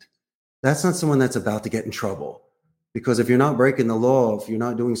investment. That's not someone that's about to get in trouble. Because if you're not breaking the law, if you're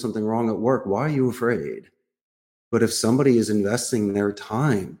not doing something wrong at work, why are you afraid? But if somebody is investing their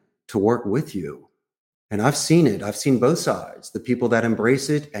time to work with you, and I've seen it, I've seen both sides, the people that embrace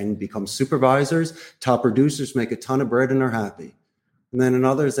it and become supervisors, top producers, make a ton of bread and are happy. And then in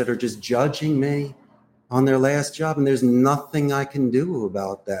others that are just judging me on their last job, and there's nothing I can do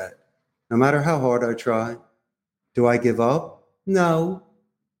about that. No matter how hard I try. Do I give up? No,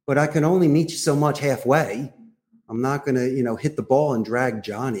 but I can only meet you so much halfway. I'm not going to, hit the ball and drag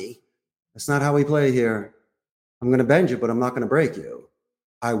Johnny. That's not how we play here. I'm going to bend you, but I'm not going to break you.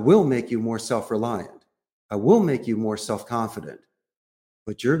 I will make you more self-reliant. I will make you more self-confident.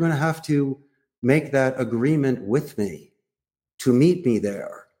 But you're going to have to make that agreement with me to meet me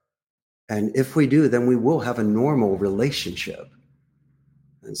there. And if we do, then we will have a normal relationship.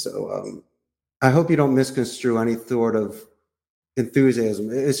 And so I hope you don't misconstrue any sort of enthusiasm.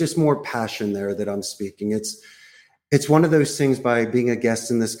 It's just more passion there that I'm speaking. It's one of those things by being a guest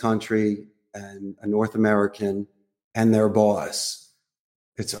in this country and a North American and their boss.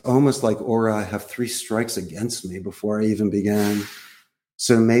 It's almost like, Aura, I have 3 strikes against me before I even began.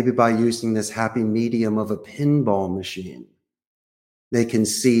 So maybe by using this happy medium of a pinball machine, they can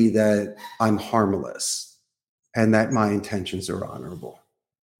see that I'm harmless and that my intentions are honorable.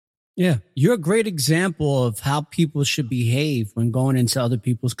 Yeah, you're a great example of how people should behave when going into other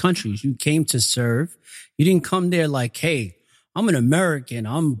people's countries. You came to serve. You didn't come there like, hey, I'm an American.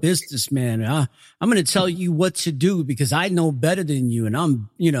 I'm a businessman. I'm going to tell you what to do because I know better than you. And I'm,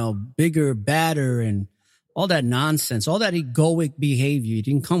 bigger, badder, and all that nonsense, all that egoic behavior. You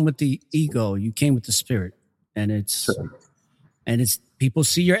didn't come with the ego. You came with the spirit. And it's people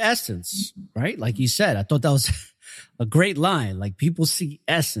see your essence, right? Like you said, I thought that was a great line. Like, people see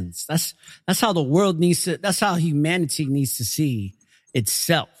essence. That's how the world needs to. That's how humanity needs to see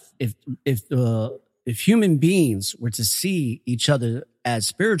itself. If human beings were to see each other as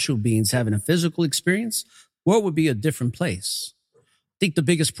spiritual beings having a physical experience, the world would be a different place. I think the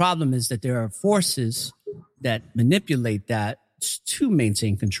biggest problem is that there are forces that manipulate that to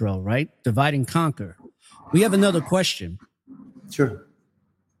maintain control, right? Divide and conquer. We have another question. Sure.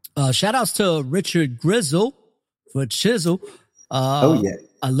 Shout outs to Richard Grizzle for Chisel. Yeah.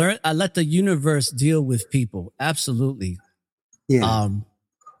 I let the universe deal with people. Absolutely. Yeah.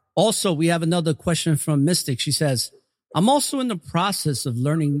 Also, we have another question from Mystic. She says, I'm also in the process of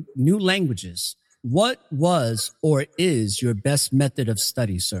learning new languages. What was or is your best method of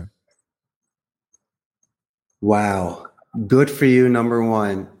study, sir? Wow. Good for you, number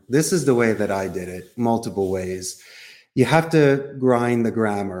one. This is the way that I did it, multiple ways. You have to grind the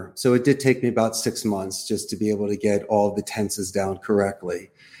grammar. So it did take me about 6 months just to be able to get all the tenses down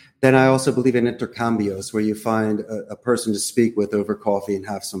correctly. Then I also believe in intercambios, where you find a person to speak with over coffee and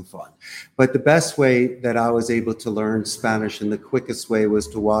have some fun. But the best way that I was able to learn Spanish and the quickest way was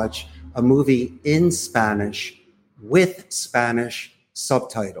to watch a movie in Spanish with Spanish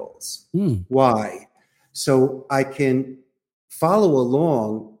subtitles. Why? So I can follow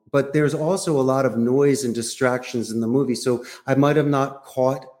along, but there's also a lot of noise and distractions in the movie. So I might have not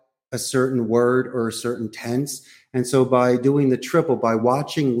caught a certain word or a certain tense. And so by doing the triple, by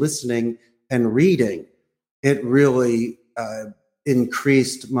watching, listening, and reading, it really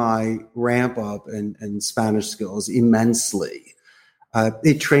increased my ramp up and Spanish skills immensely.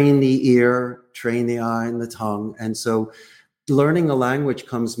 It trained the ear, trained the eye, and the tongue. And so learning a language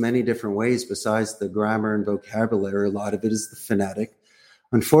comes many different ways besides the grammar and vocabulary. A lot of it is the phonetic.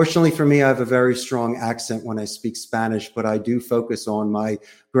 Unfortunately for me, I have a very strong accent when I speak Spanish, but I do focus on my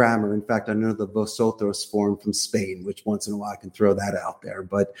grammar. In fact, I know the vosotros form from Spain, which once in a while I can throw that out there.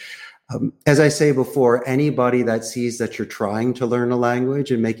 But as I say before, anybody that sees that you're trying to learn a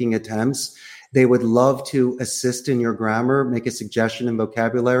language and making attempts, they would love to assist in your grammar, make a suggestion in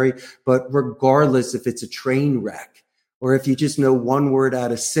vocabulary. But regardless if it's a train wreck or if you just know one word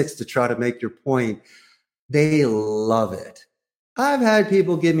out of 6 to try to make your point, they love it. I've had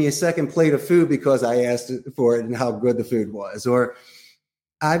people give me a second plate of food because I asked for it and how good the food was. Or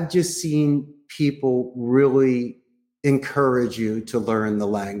I've just seen people really encourage you to learn the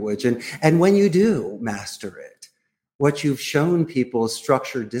language. And when you do master it, what you've shown people is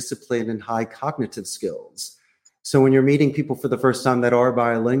structure, discipline, and high cognitive skills. So when you're meeting people for the first time that are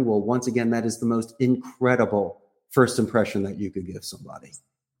bilingual, once again, that is the most incredible first impression that you could give somebody.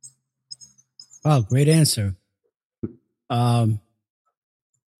 Oh, great answer.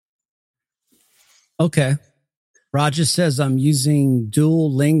 Okay. Roger says, I'm using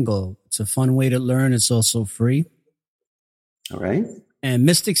Duolingo. It's a fun way to learn. It's also free. All right. And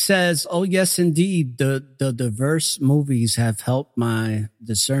Mystic says, oh, yes, indeed. The diverse movies have helped my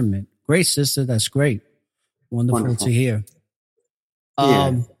discernment. Great, sister. That's great. Wonderful to hear.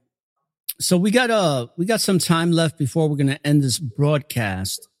 Yeah. So we got some time left before we're going to end this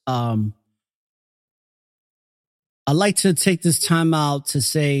broadcast. I'd like to take this time out to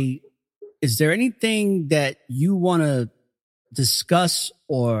say, is there anything that you want to discuss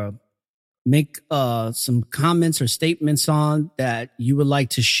or make some comments or statements on that you would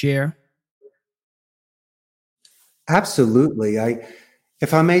like to share? Absolutely.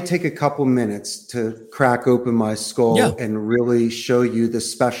 If I may take a couple minutes to crack open my skull and really show you the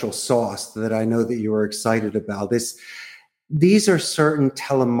special sauce that I know that you are excited about. These are certain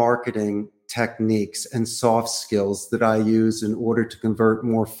telemarketing techniques and soft skills that I use in order to convert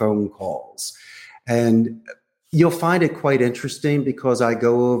more phone calls. And you'll find it quite interesting because I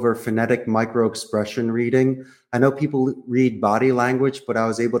go over phonetic microexpression reading. I know people read body language, but I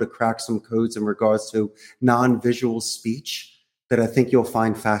was able to crack some codes in regards to non-visual speech that I think you'll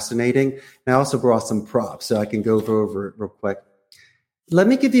find fascinating. And I also brought some props so I can go over it real quick. Let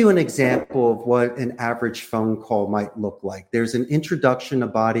me give you an example of what an average phone call might look like. There's an introduction, a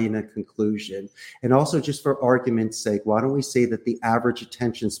body, and a conclusion. And also, just for argument's sake, why don't we say that the average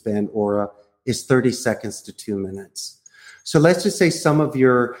attention span, Aura, is 30 seconds to 2 minutes. So let's just say some of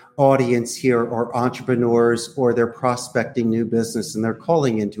your audience here are entrepreneurs or they're prospecting new business and they're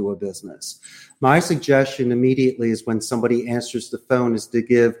calling into a business. My suggestion immediately is when somebody answers the phone is to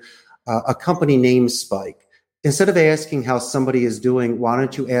give a company name spike. Instead of asking how somebody is doing, why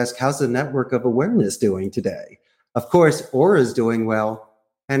don't you ask, how's the network of awareness doing today? Of course, Aura is doing well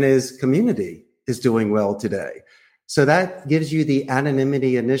and his community is doing well today. So that gives you the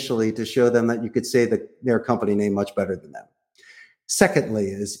anonymity initially to show them that you could say that their company name much better than them. Secondly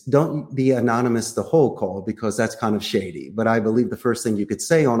is don't be anonymous the whole call, because that's kind of shady. But I believe the first thing you could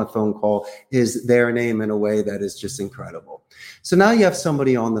say on a phone call is their name in a way that is just incredible. So now you have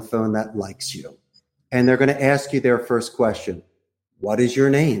somebody on the phone that likes you, and they're going to ask you their first question. What is your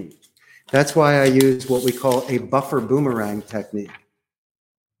name? That's why I use what we call a buffer boomerang technique.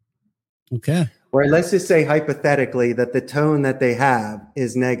 Okay. Or let's just say hypothetically that the tone that they have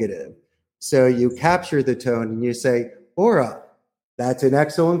is negative. So you capture the tone and you say, Aura, that's an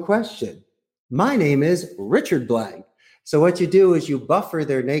excellent question. My name is Richard Blank. So what you do is you buffer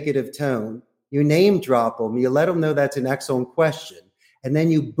their negative tone, you name drop them, you let them know that's an excellent question, and then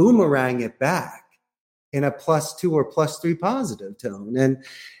you boomerang it back in a +2 or +3 positive tone. And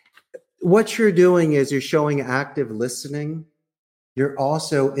what you're doing is you're showing active listening. You're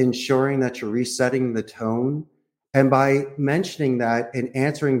also ensuring that you're resetting the tone. And by mentioning that and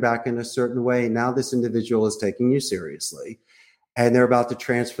answering back in a certain way, now this individual is taking you seriously and they're about to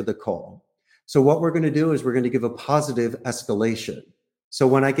transfer the call. So what we're going to do is we're going to give a positive escalation. So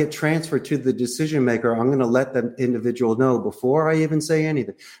when I get transferred to the decision maker, I'm going to let the individual know before I even say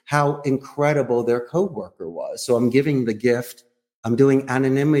anything how incredible their coworker was. So I'm giving the gift. I'm doing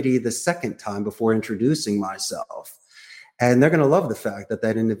anonymity the second time before introducing myself. And they're going to love the fact that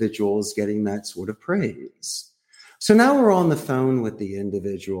that individual is getting that sort of praise. So now we're on the phone with the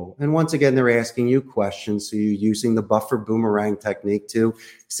individual. And once again, they're asking you questions. So you're using the buffer boomerang technique to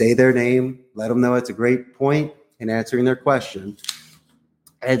say their name, let them know it's a great point, and answering their question.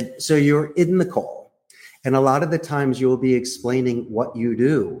 And so you're in the call. And a lot of the times you'll be explaining what you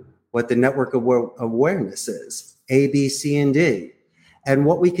do, what the network awareness is, A, B, C, and D. And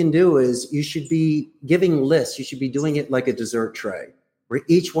what we can do is you should be giving lists. You should be doing it like a dessert tray, where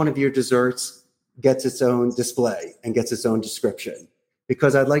each one of your desserts gets its own display and gets its own description.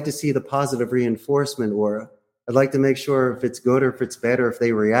 Because I'd like to see the positive reinforcement, or I'd like to make sure if it's good or if it's bad or if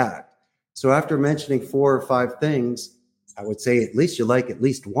they react. So after mentioning 4 or 5 things, I would say at least you like at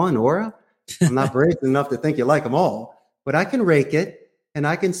least one, Aura. I'm not brave enough to think you like them all, but I can rake it and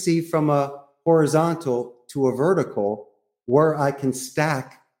I can see from a horizontal to a vertical where I can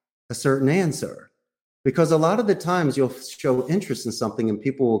stack a certain answer. Because a lot of the times you'll show interest in something and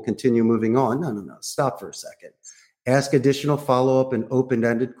people will continue moving on. No, stop for a second. Ask additional follow-up and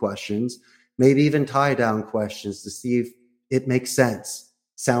open-ended questions, maybe even tie-down questions to see if it makes sense.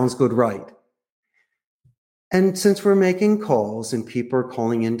 Sounds good, right? And since we're making calls and people are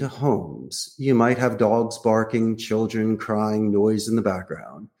calling into homes, you might have dogs barking, children crying, noise in the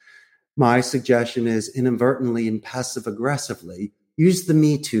background. My suggestion is inadvertently and passive-aggressively use the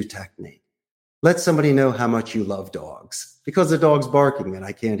Me Too technique. Let somebody know how much you love dogs because the dog's barking and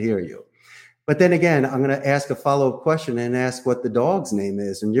I can't hear you. But then again, I'm going to ask a follow-up question and ask what the dog's name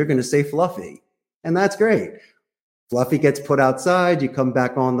is, and you're going to say Fluffy. And that's great. Fluffy gets put outside. You come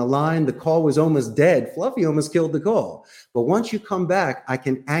back on the line. The call was almost dead. Fluffy almost killed the call. But once you come back, I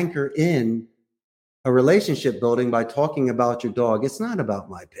can anchor in a relationship building by talking about your dog. It's not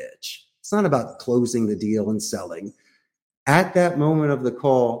about my pitch. It's not about closing the deal and selling. At that moment of the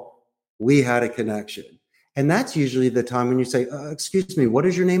call, we had a connection. And that's usually the time when you say, excuse me, what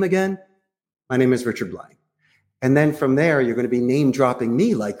is your name again? My name is Richard Blank. And then from there, you're going to be name dropping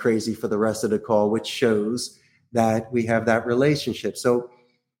me like crazy for the rest of the call, which shows that we have that relationship. So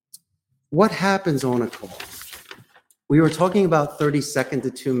what happens on a call? We were talking about 30-second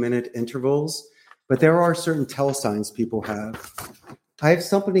to 2-minute intervals, but there are certain tell signs people have. I have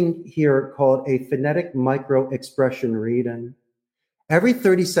something here called a phonetic micro-expression reading. Every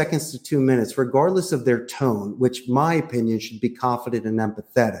 30 seconds to 2 minutes, regardless of their tone, which my opinion should be confident and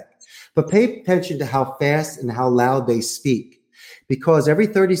empathetic, but pay attention to how fast and how loud they speak. Because every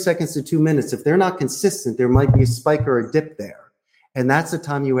 30 seconds to 2 minutes, if they're not consistent, there might be a spike or a dip there. And that's the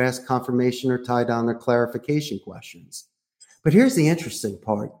time you ask confirmation or tie down or clarification questions. But here's the interesting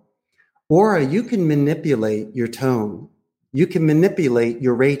part. Aura, you can manipulate your tone. You can manipulate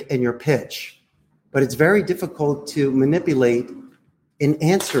your rate and your pitch, but it's very difficult to manipulate in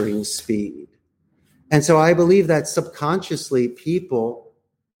answering speed. And so I believe that subconsciously people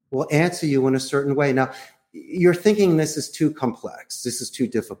will answer you in a certain way. Now, you're thinking this is too complex. This is too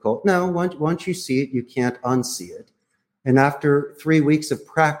difficult. No, once you see it, you can't unsee it. And after 3 weeks of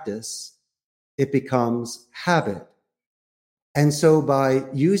practice, it becomes habit. And so by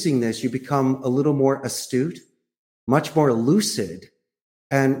using this, you become a little more astute, much more lucid.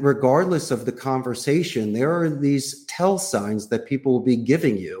 And regardless of the conversation, there are these tell signs that people will be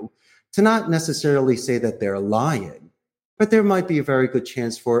giving you to not necessarily say that they're lying, but there might be a very good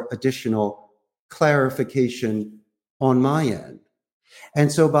chance for additional clarification on my end. And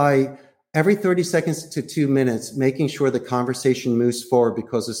so by every 30 seconds to 2 minutes, making sure the conversation moves forward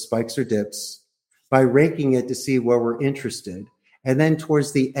because of spikes or dips, by ranking it to see where we're interested. And then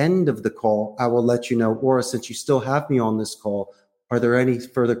towards the end of the call, I will let you know, Aura, since you still have me on this call, are there any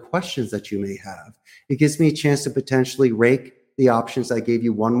further questions that you may have? It gives me a chance to potentially rake the options I gave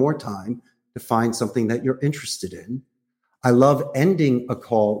you one more time to find something that you're interested in. I love ending a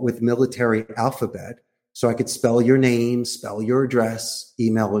call with military alphabet so I could spell your name, spell your address,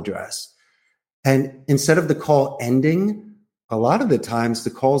 email address. And instead of the call ending, a lot of the times the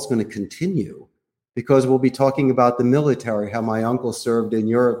call is going to continue because we'll be talking about the military, how my uncle served in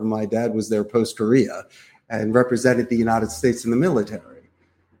Europe and my dad was there post-Korea and represented the United States in the military.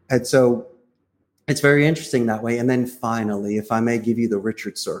 And so it's very interesting that way. And then finally, if I may give you the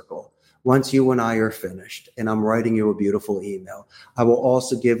Richard Circle, once you and I are finished and I'm writing you a beautiful email, I will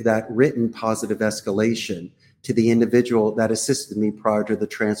also give that written positive escalation to the individual that assisted me prior to the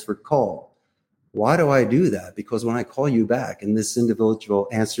transferred call. Why do I do that? Because when I call you back and this individual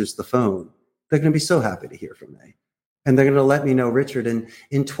answers the phone, they're going to be so happy to hear from me. And they're going to let me know, Richard,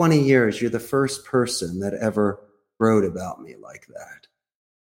 in 20 years, you're the first person that ever wrote about me like that.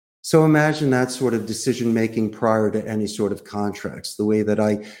 So imagine that sort of decision-making prior to any sort of contracts, the way that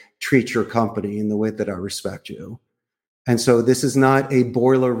I treat your company and the way that I respect you. And so this is not a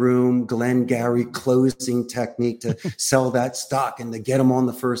boiler room, Glengarry closing technique to sell that stock and to get them on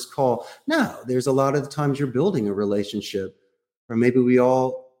the first call. No, there's a lot of the times you're building a relationship, or maybe we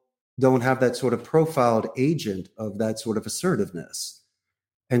all don't have that sort of profiled agent of that sort of assertiveness.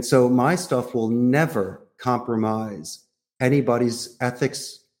 And so my stuff will never compromise anybody's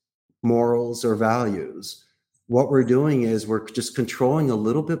ethics, morals, or values. What we're doing is we're just controlling a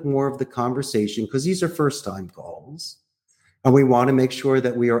little bit more of the conversation because these are first-time calls. And we want to make sure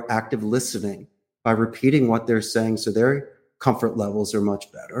that we are active listening by repeating what they're saying so their comfort levels are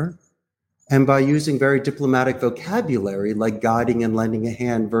much better. And by using very diplomatic vocabulary like guiding and lending a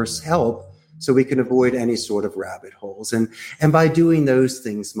hand versus help so we can avoid any sort of rabbit holes. And by doing those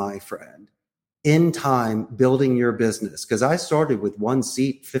things, my friend, in time building your business, because I started with one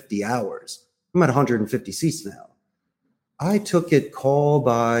seat, 50 hours. I'm at 150 seats now. I took it call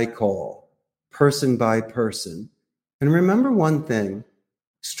by call, person by person. And remember one thing,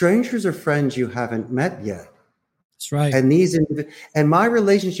 strangers are friends you haven't met yet. That's right. And my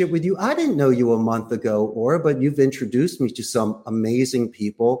relationship with you, I didn't know you a month ago, Aura, but you've introduced me to some amazing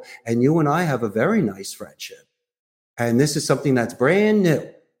people, and you and I have a very nice friendship. And this is something that's brand new,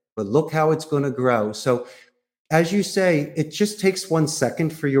 but look how it's going to grow. So as you say, it just takes 1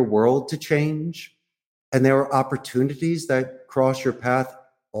 second for your world to change. And there are opportunities that cross your path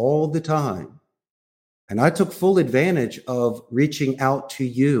all the time. And I took full advantage of reaching out to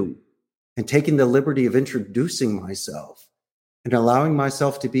you and taking the liberty of introducing myself and allowing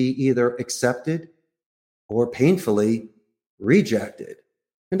myself to be either accepted or painfully rejected.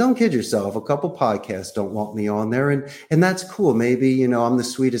 And don't kid yourself, a couple podcasts don't want me on there. And that's cool. Maybe, I'm the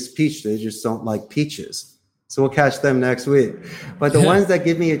sweetest peach. They just don't like peaches. So we'll catch them next week. But the ones that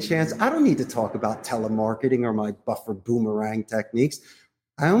give me a chance, I don't need to talk about telemarketing or my buffer boomerang techniques.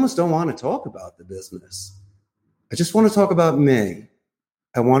 I almost don't want to talk about the business. I just want to talk about me.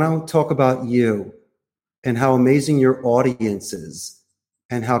 I want to talk about you and how amazing your audience is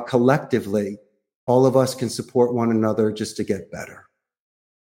and how collectively all of us can support one another just to get better.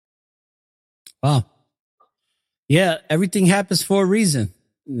 Wow. Yeah, everything happens for a reason.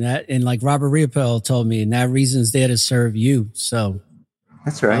 And like Robert Riopel told me, and that reason's there to serve you. So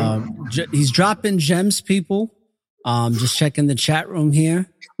that's right. He's dropping gems, people. Just checking the chat room here.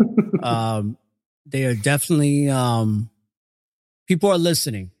 They are definitely, people are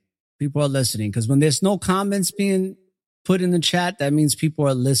listening. People are listening because when there's no comments being put in the chat, that means people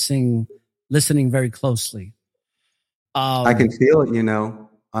are listening very closely. I can feel it,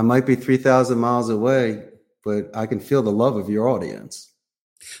 I might be 3,000 miles away, but I can feel the love of your audience.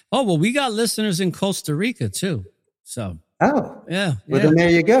 Oh, well, we got listeners in Costa Rica too. So. Oh, yeah. Well, then there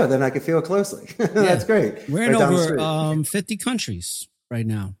you go. Then I can feel closely. That's great. We're in over 50 countries right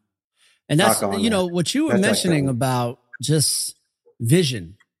now. And that's, what you were mentioning about just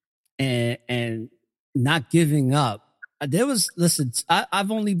vision and not giving up.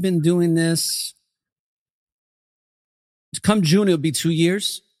 I've only been doing this. Come June, it'll be 2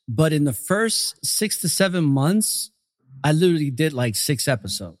 years. But in the first 6 to 7 months, I literally did like 6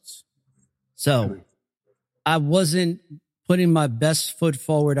 episodes. So I wasn't putting my best foot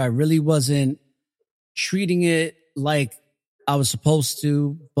forward. I really wasn't treating it like I was supposed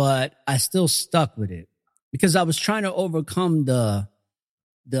to, but I still stuck with it because I was trying to overcome the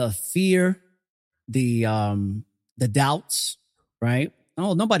fear, the doubts, right?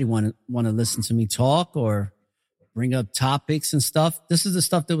 nobody want to listen to me talk or bring up topics and stuff. This is the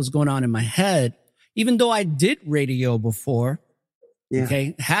stuff that was going on in my head, even though I did radio before. Yeah.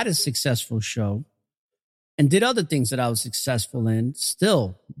 Okay. Had a successful show and did other things that I was successful in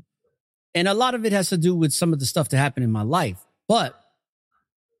still. And a lot of it has to do with some of the stuff that happened in my life. But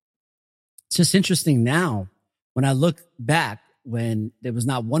it's just interesting now when I look back, when there was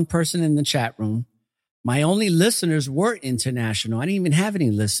not one person in the chat room. My only listeners were international. I didn't even have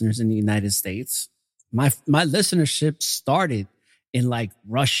any listeners in the United States. My listenership started in like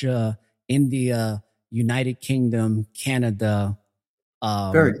Russia, India, United Kingdom, Canada.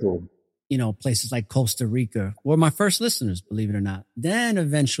 Very cool. You know, places like Costa Rica were my first listeners, believe it or not. Then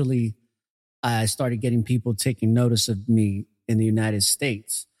eventually I started getting people taking notice of me in the United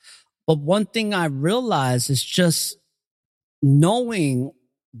States. But one thing I realized is just knowing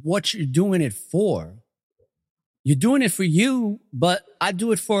what you're doing it for. You're doing it for you, but I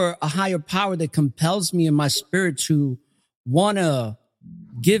do it for a higher power that compels me in my spirit to want to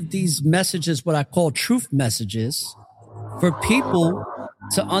give these messages, what I call truth messages, for people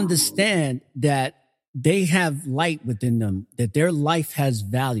to understand that they have light within them, that their life has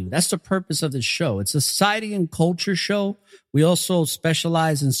value. That's the purpose of the show. It's a society and culture show. We also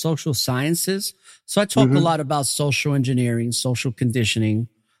specialize in social sciences. So I talk a lot about social engineering, social conditioning.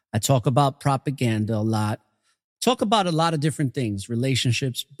 I talk about propaganda a lot. Talk about a lot of different things,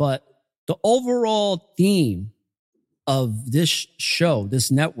 relationships, but the overall theme of this show,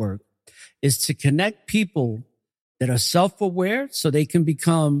 this network, is to connect people that are self-aware so they can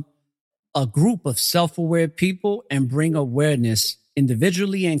become a group of self-aware people and bring awareness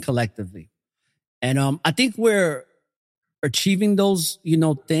individually and collectively. And I think we're achieving those,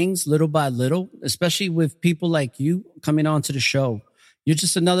 things little by little, especially with people like you coming onto the show. You're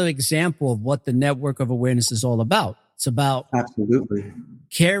just another example of what the network of awareness is all about. It's about absolutely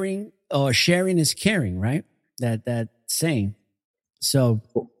caring, or sharing is caring, right? That saying. So,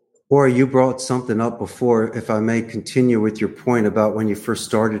 or you brought something up before, if I may continue with your point about when you first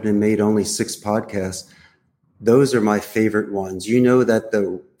started and made only 6 podcasts. Those are my favorite ones. You know that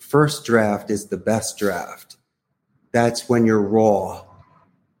the first draft is the best draft. That's when you're raw.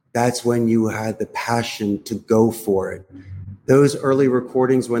 That's when you had the passion to go for it. Those early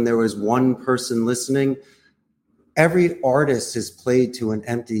recordings when there was one person listening, every artist has played to an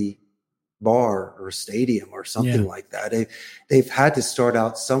empty bar or stadium or something like that. They've had to start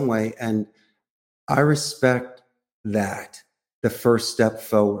out some way. And I respect that, the first step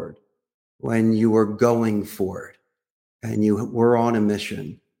forward, when you were going for it and you were on a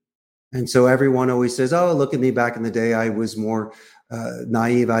mission. And so everyone always says, oh, look at me back in the day. I was more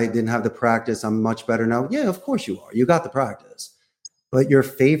naive. I didn't have the practice. I'm much better now. Yeah, of course you are. You got the practice. But your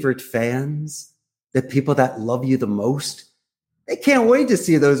favorite fans, the people that love you the most, they can't wait to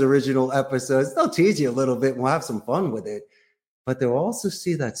see those original episodes. They'll tease you a little bit and we'll have some fun with it. But they'll also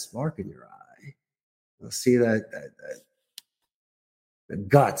see that spark in your eye. They'll see that the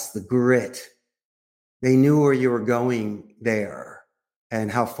guts, the grit. They knew where you were going there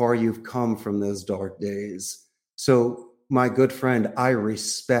and how far you've come from those dark days. So, my good friend, I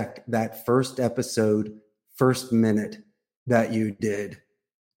respect that first episode, first minute that you did.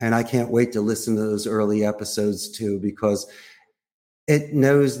 And I can't wait to listen to those early episodes too, because it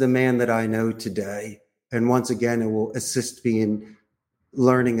knows the man that I know today. And once again, it will assist me in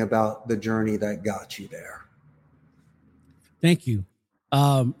learning about the journey that got you there. Thank you.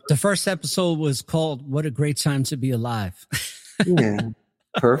 The first episode was called What a Great Time to Be Alive. Yeah,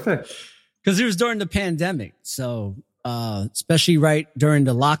 perfect. Because it was during the pandemic. So, especially right during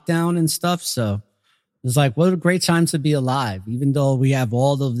the lockdown and stuff. So it was like, what a great time to be alive, even though we have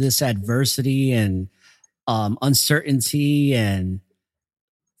all of this adversity and uncertainty and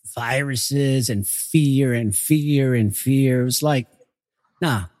viruses and fear and fear and fear. It's like,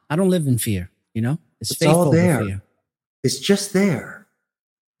 nah, I don't live in fear. It's all there. Fear. It's just there.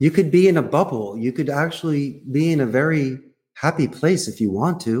 You could be in a bubble. You could actually be in a very happy place if you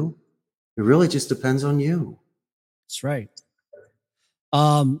want to. It really just depends on you. That's right.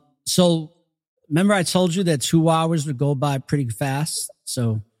 So remember I told you that 2 hours would go by pretty fast.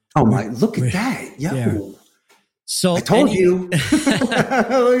 So, look at that. Yo. Yeah. So I told you. Look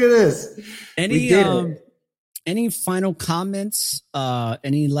at this. Any final comments,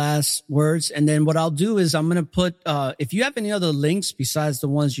 any last words? And then what I'll do is I'm going to put, if you have any other links besides the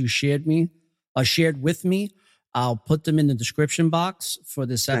ones you shared with me, I'll put them in the description box for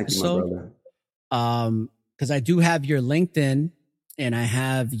this episode. Because I do have your LinkedIn and I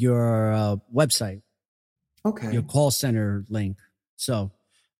have your website. Okay. Your call center link. So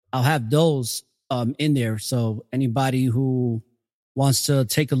I'll have those in there. So anybody who wants to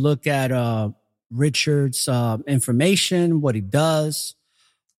take a look at Richard's information, what he does,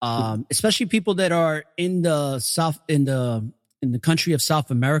 especially people that are in the country of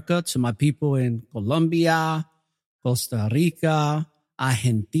South America, to my people in Colombia, Costa Rica,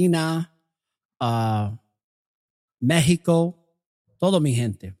 Argentina, Mexico, todo mi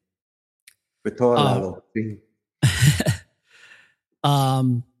gente. De todo lado.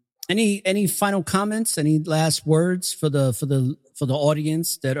 Any final comments? Any last words for the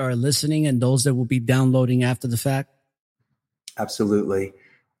audience that are listening and those that will be downloading after the fact? Absolutely.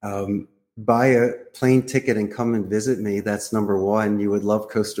 Buy a plane ticket and come and visit me. That's number one. You would love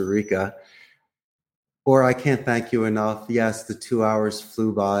Costa Rica. Or I can't thank you enough. Yes, the 2 hours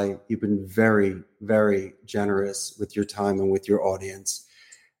flew by. You've been very, very generous with your time and with your audience.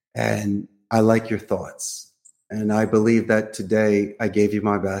 And I like your thoughts. And I believe that today I gave you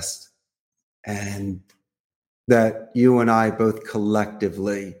my best. And that you and I both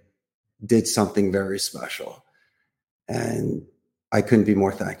collectively did something very special. And I couldn't be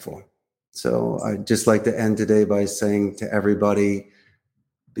more thankful. So I'd just like to end today by saying to everybody,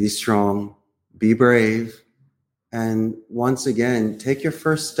 be strong, be brave, and once again, take your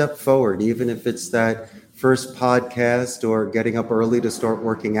first step forward, even if it's that first podcast or getting up early to start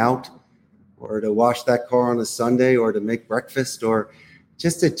working out or to wash that car on a Sunday or to make breakfast or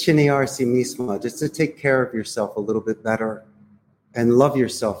just to chinear si misma, just to take care of yourself a little bit better and love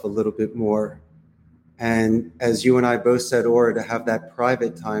yourself a little bit more. And as you and I both said, Aura, to have that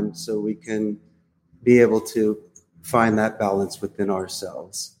private time so we can be able to find that balance within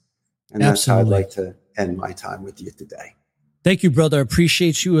ourselves. And that's how I'd like to end my time with you today. Thank you, brother.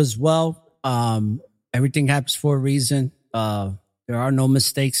 Appreciate you as well. Everything happens for a reason. There are no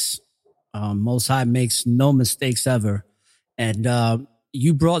mistakes. Most High makes no mistakes ever. And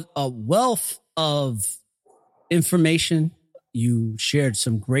you brought a wealth of information. You shared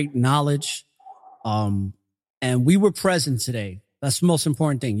some great knowledge. And we were present today. That's the most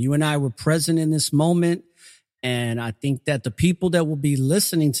important thing. You and I were present in this moment. And I think that the people that will be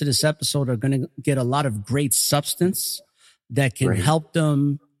listening to this episode are going to get a lot of great substance that can help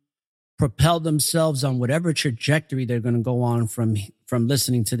them propel themselves on whatever trajectory they're going to go on from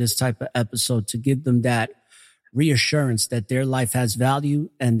listening to this type of episode, to give them that reassurance that their life has value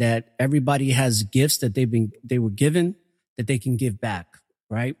and that everybody has gifts that they were given that they can give back.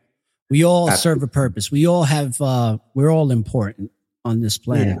 Right? We all serve a purpose. We all have, we're all important on this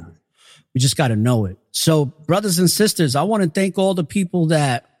planet. Yeah. We just got to know it. So, brothers and sisters, I want to thank all the people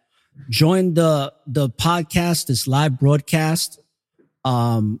that joined the podcast, this live broadcast.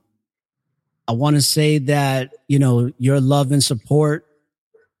 I want to say that, you know, your love and support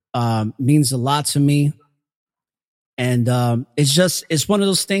means a lot to me. And it's one of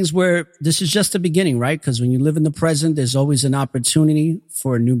those things where this is just the beginning, right? Because when you live in the present, there's always an opportunity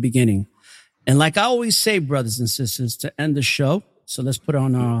for a new beginning. And like I always say, brothers and sisters, to end the show. So let's put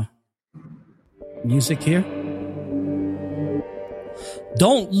on music here.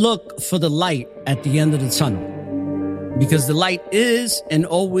 Don't look for the light at the end of the tunnel, because the light is and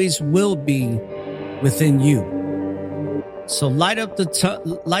always will be within you. So light up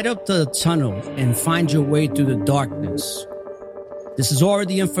the tunnel and find your way through the darkness. This is Aura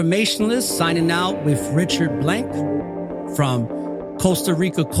the Informationalist signing out with Richard Blank from Costa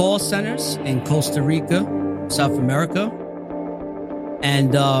Rica call centers in Costa Rica, South America.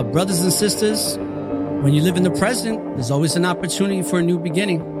 And brothers and sisters, when you live in the present, there's always an opportunity for a new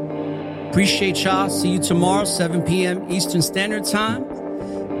beginning. Appreciate y'all. See you tomorrow, 7 p.m. Eastern Standard Time.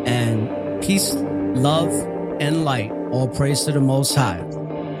 And peace, love, and light. All praise to the Most High.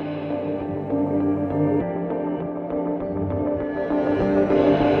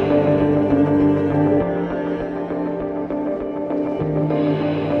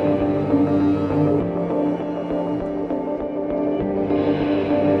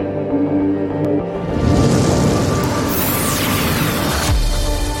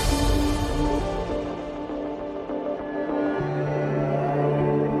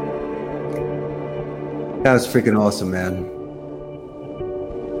 That was freaking awesome, man.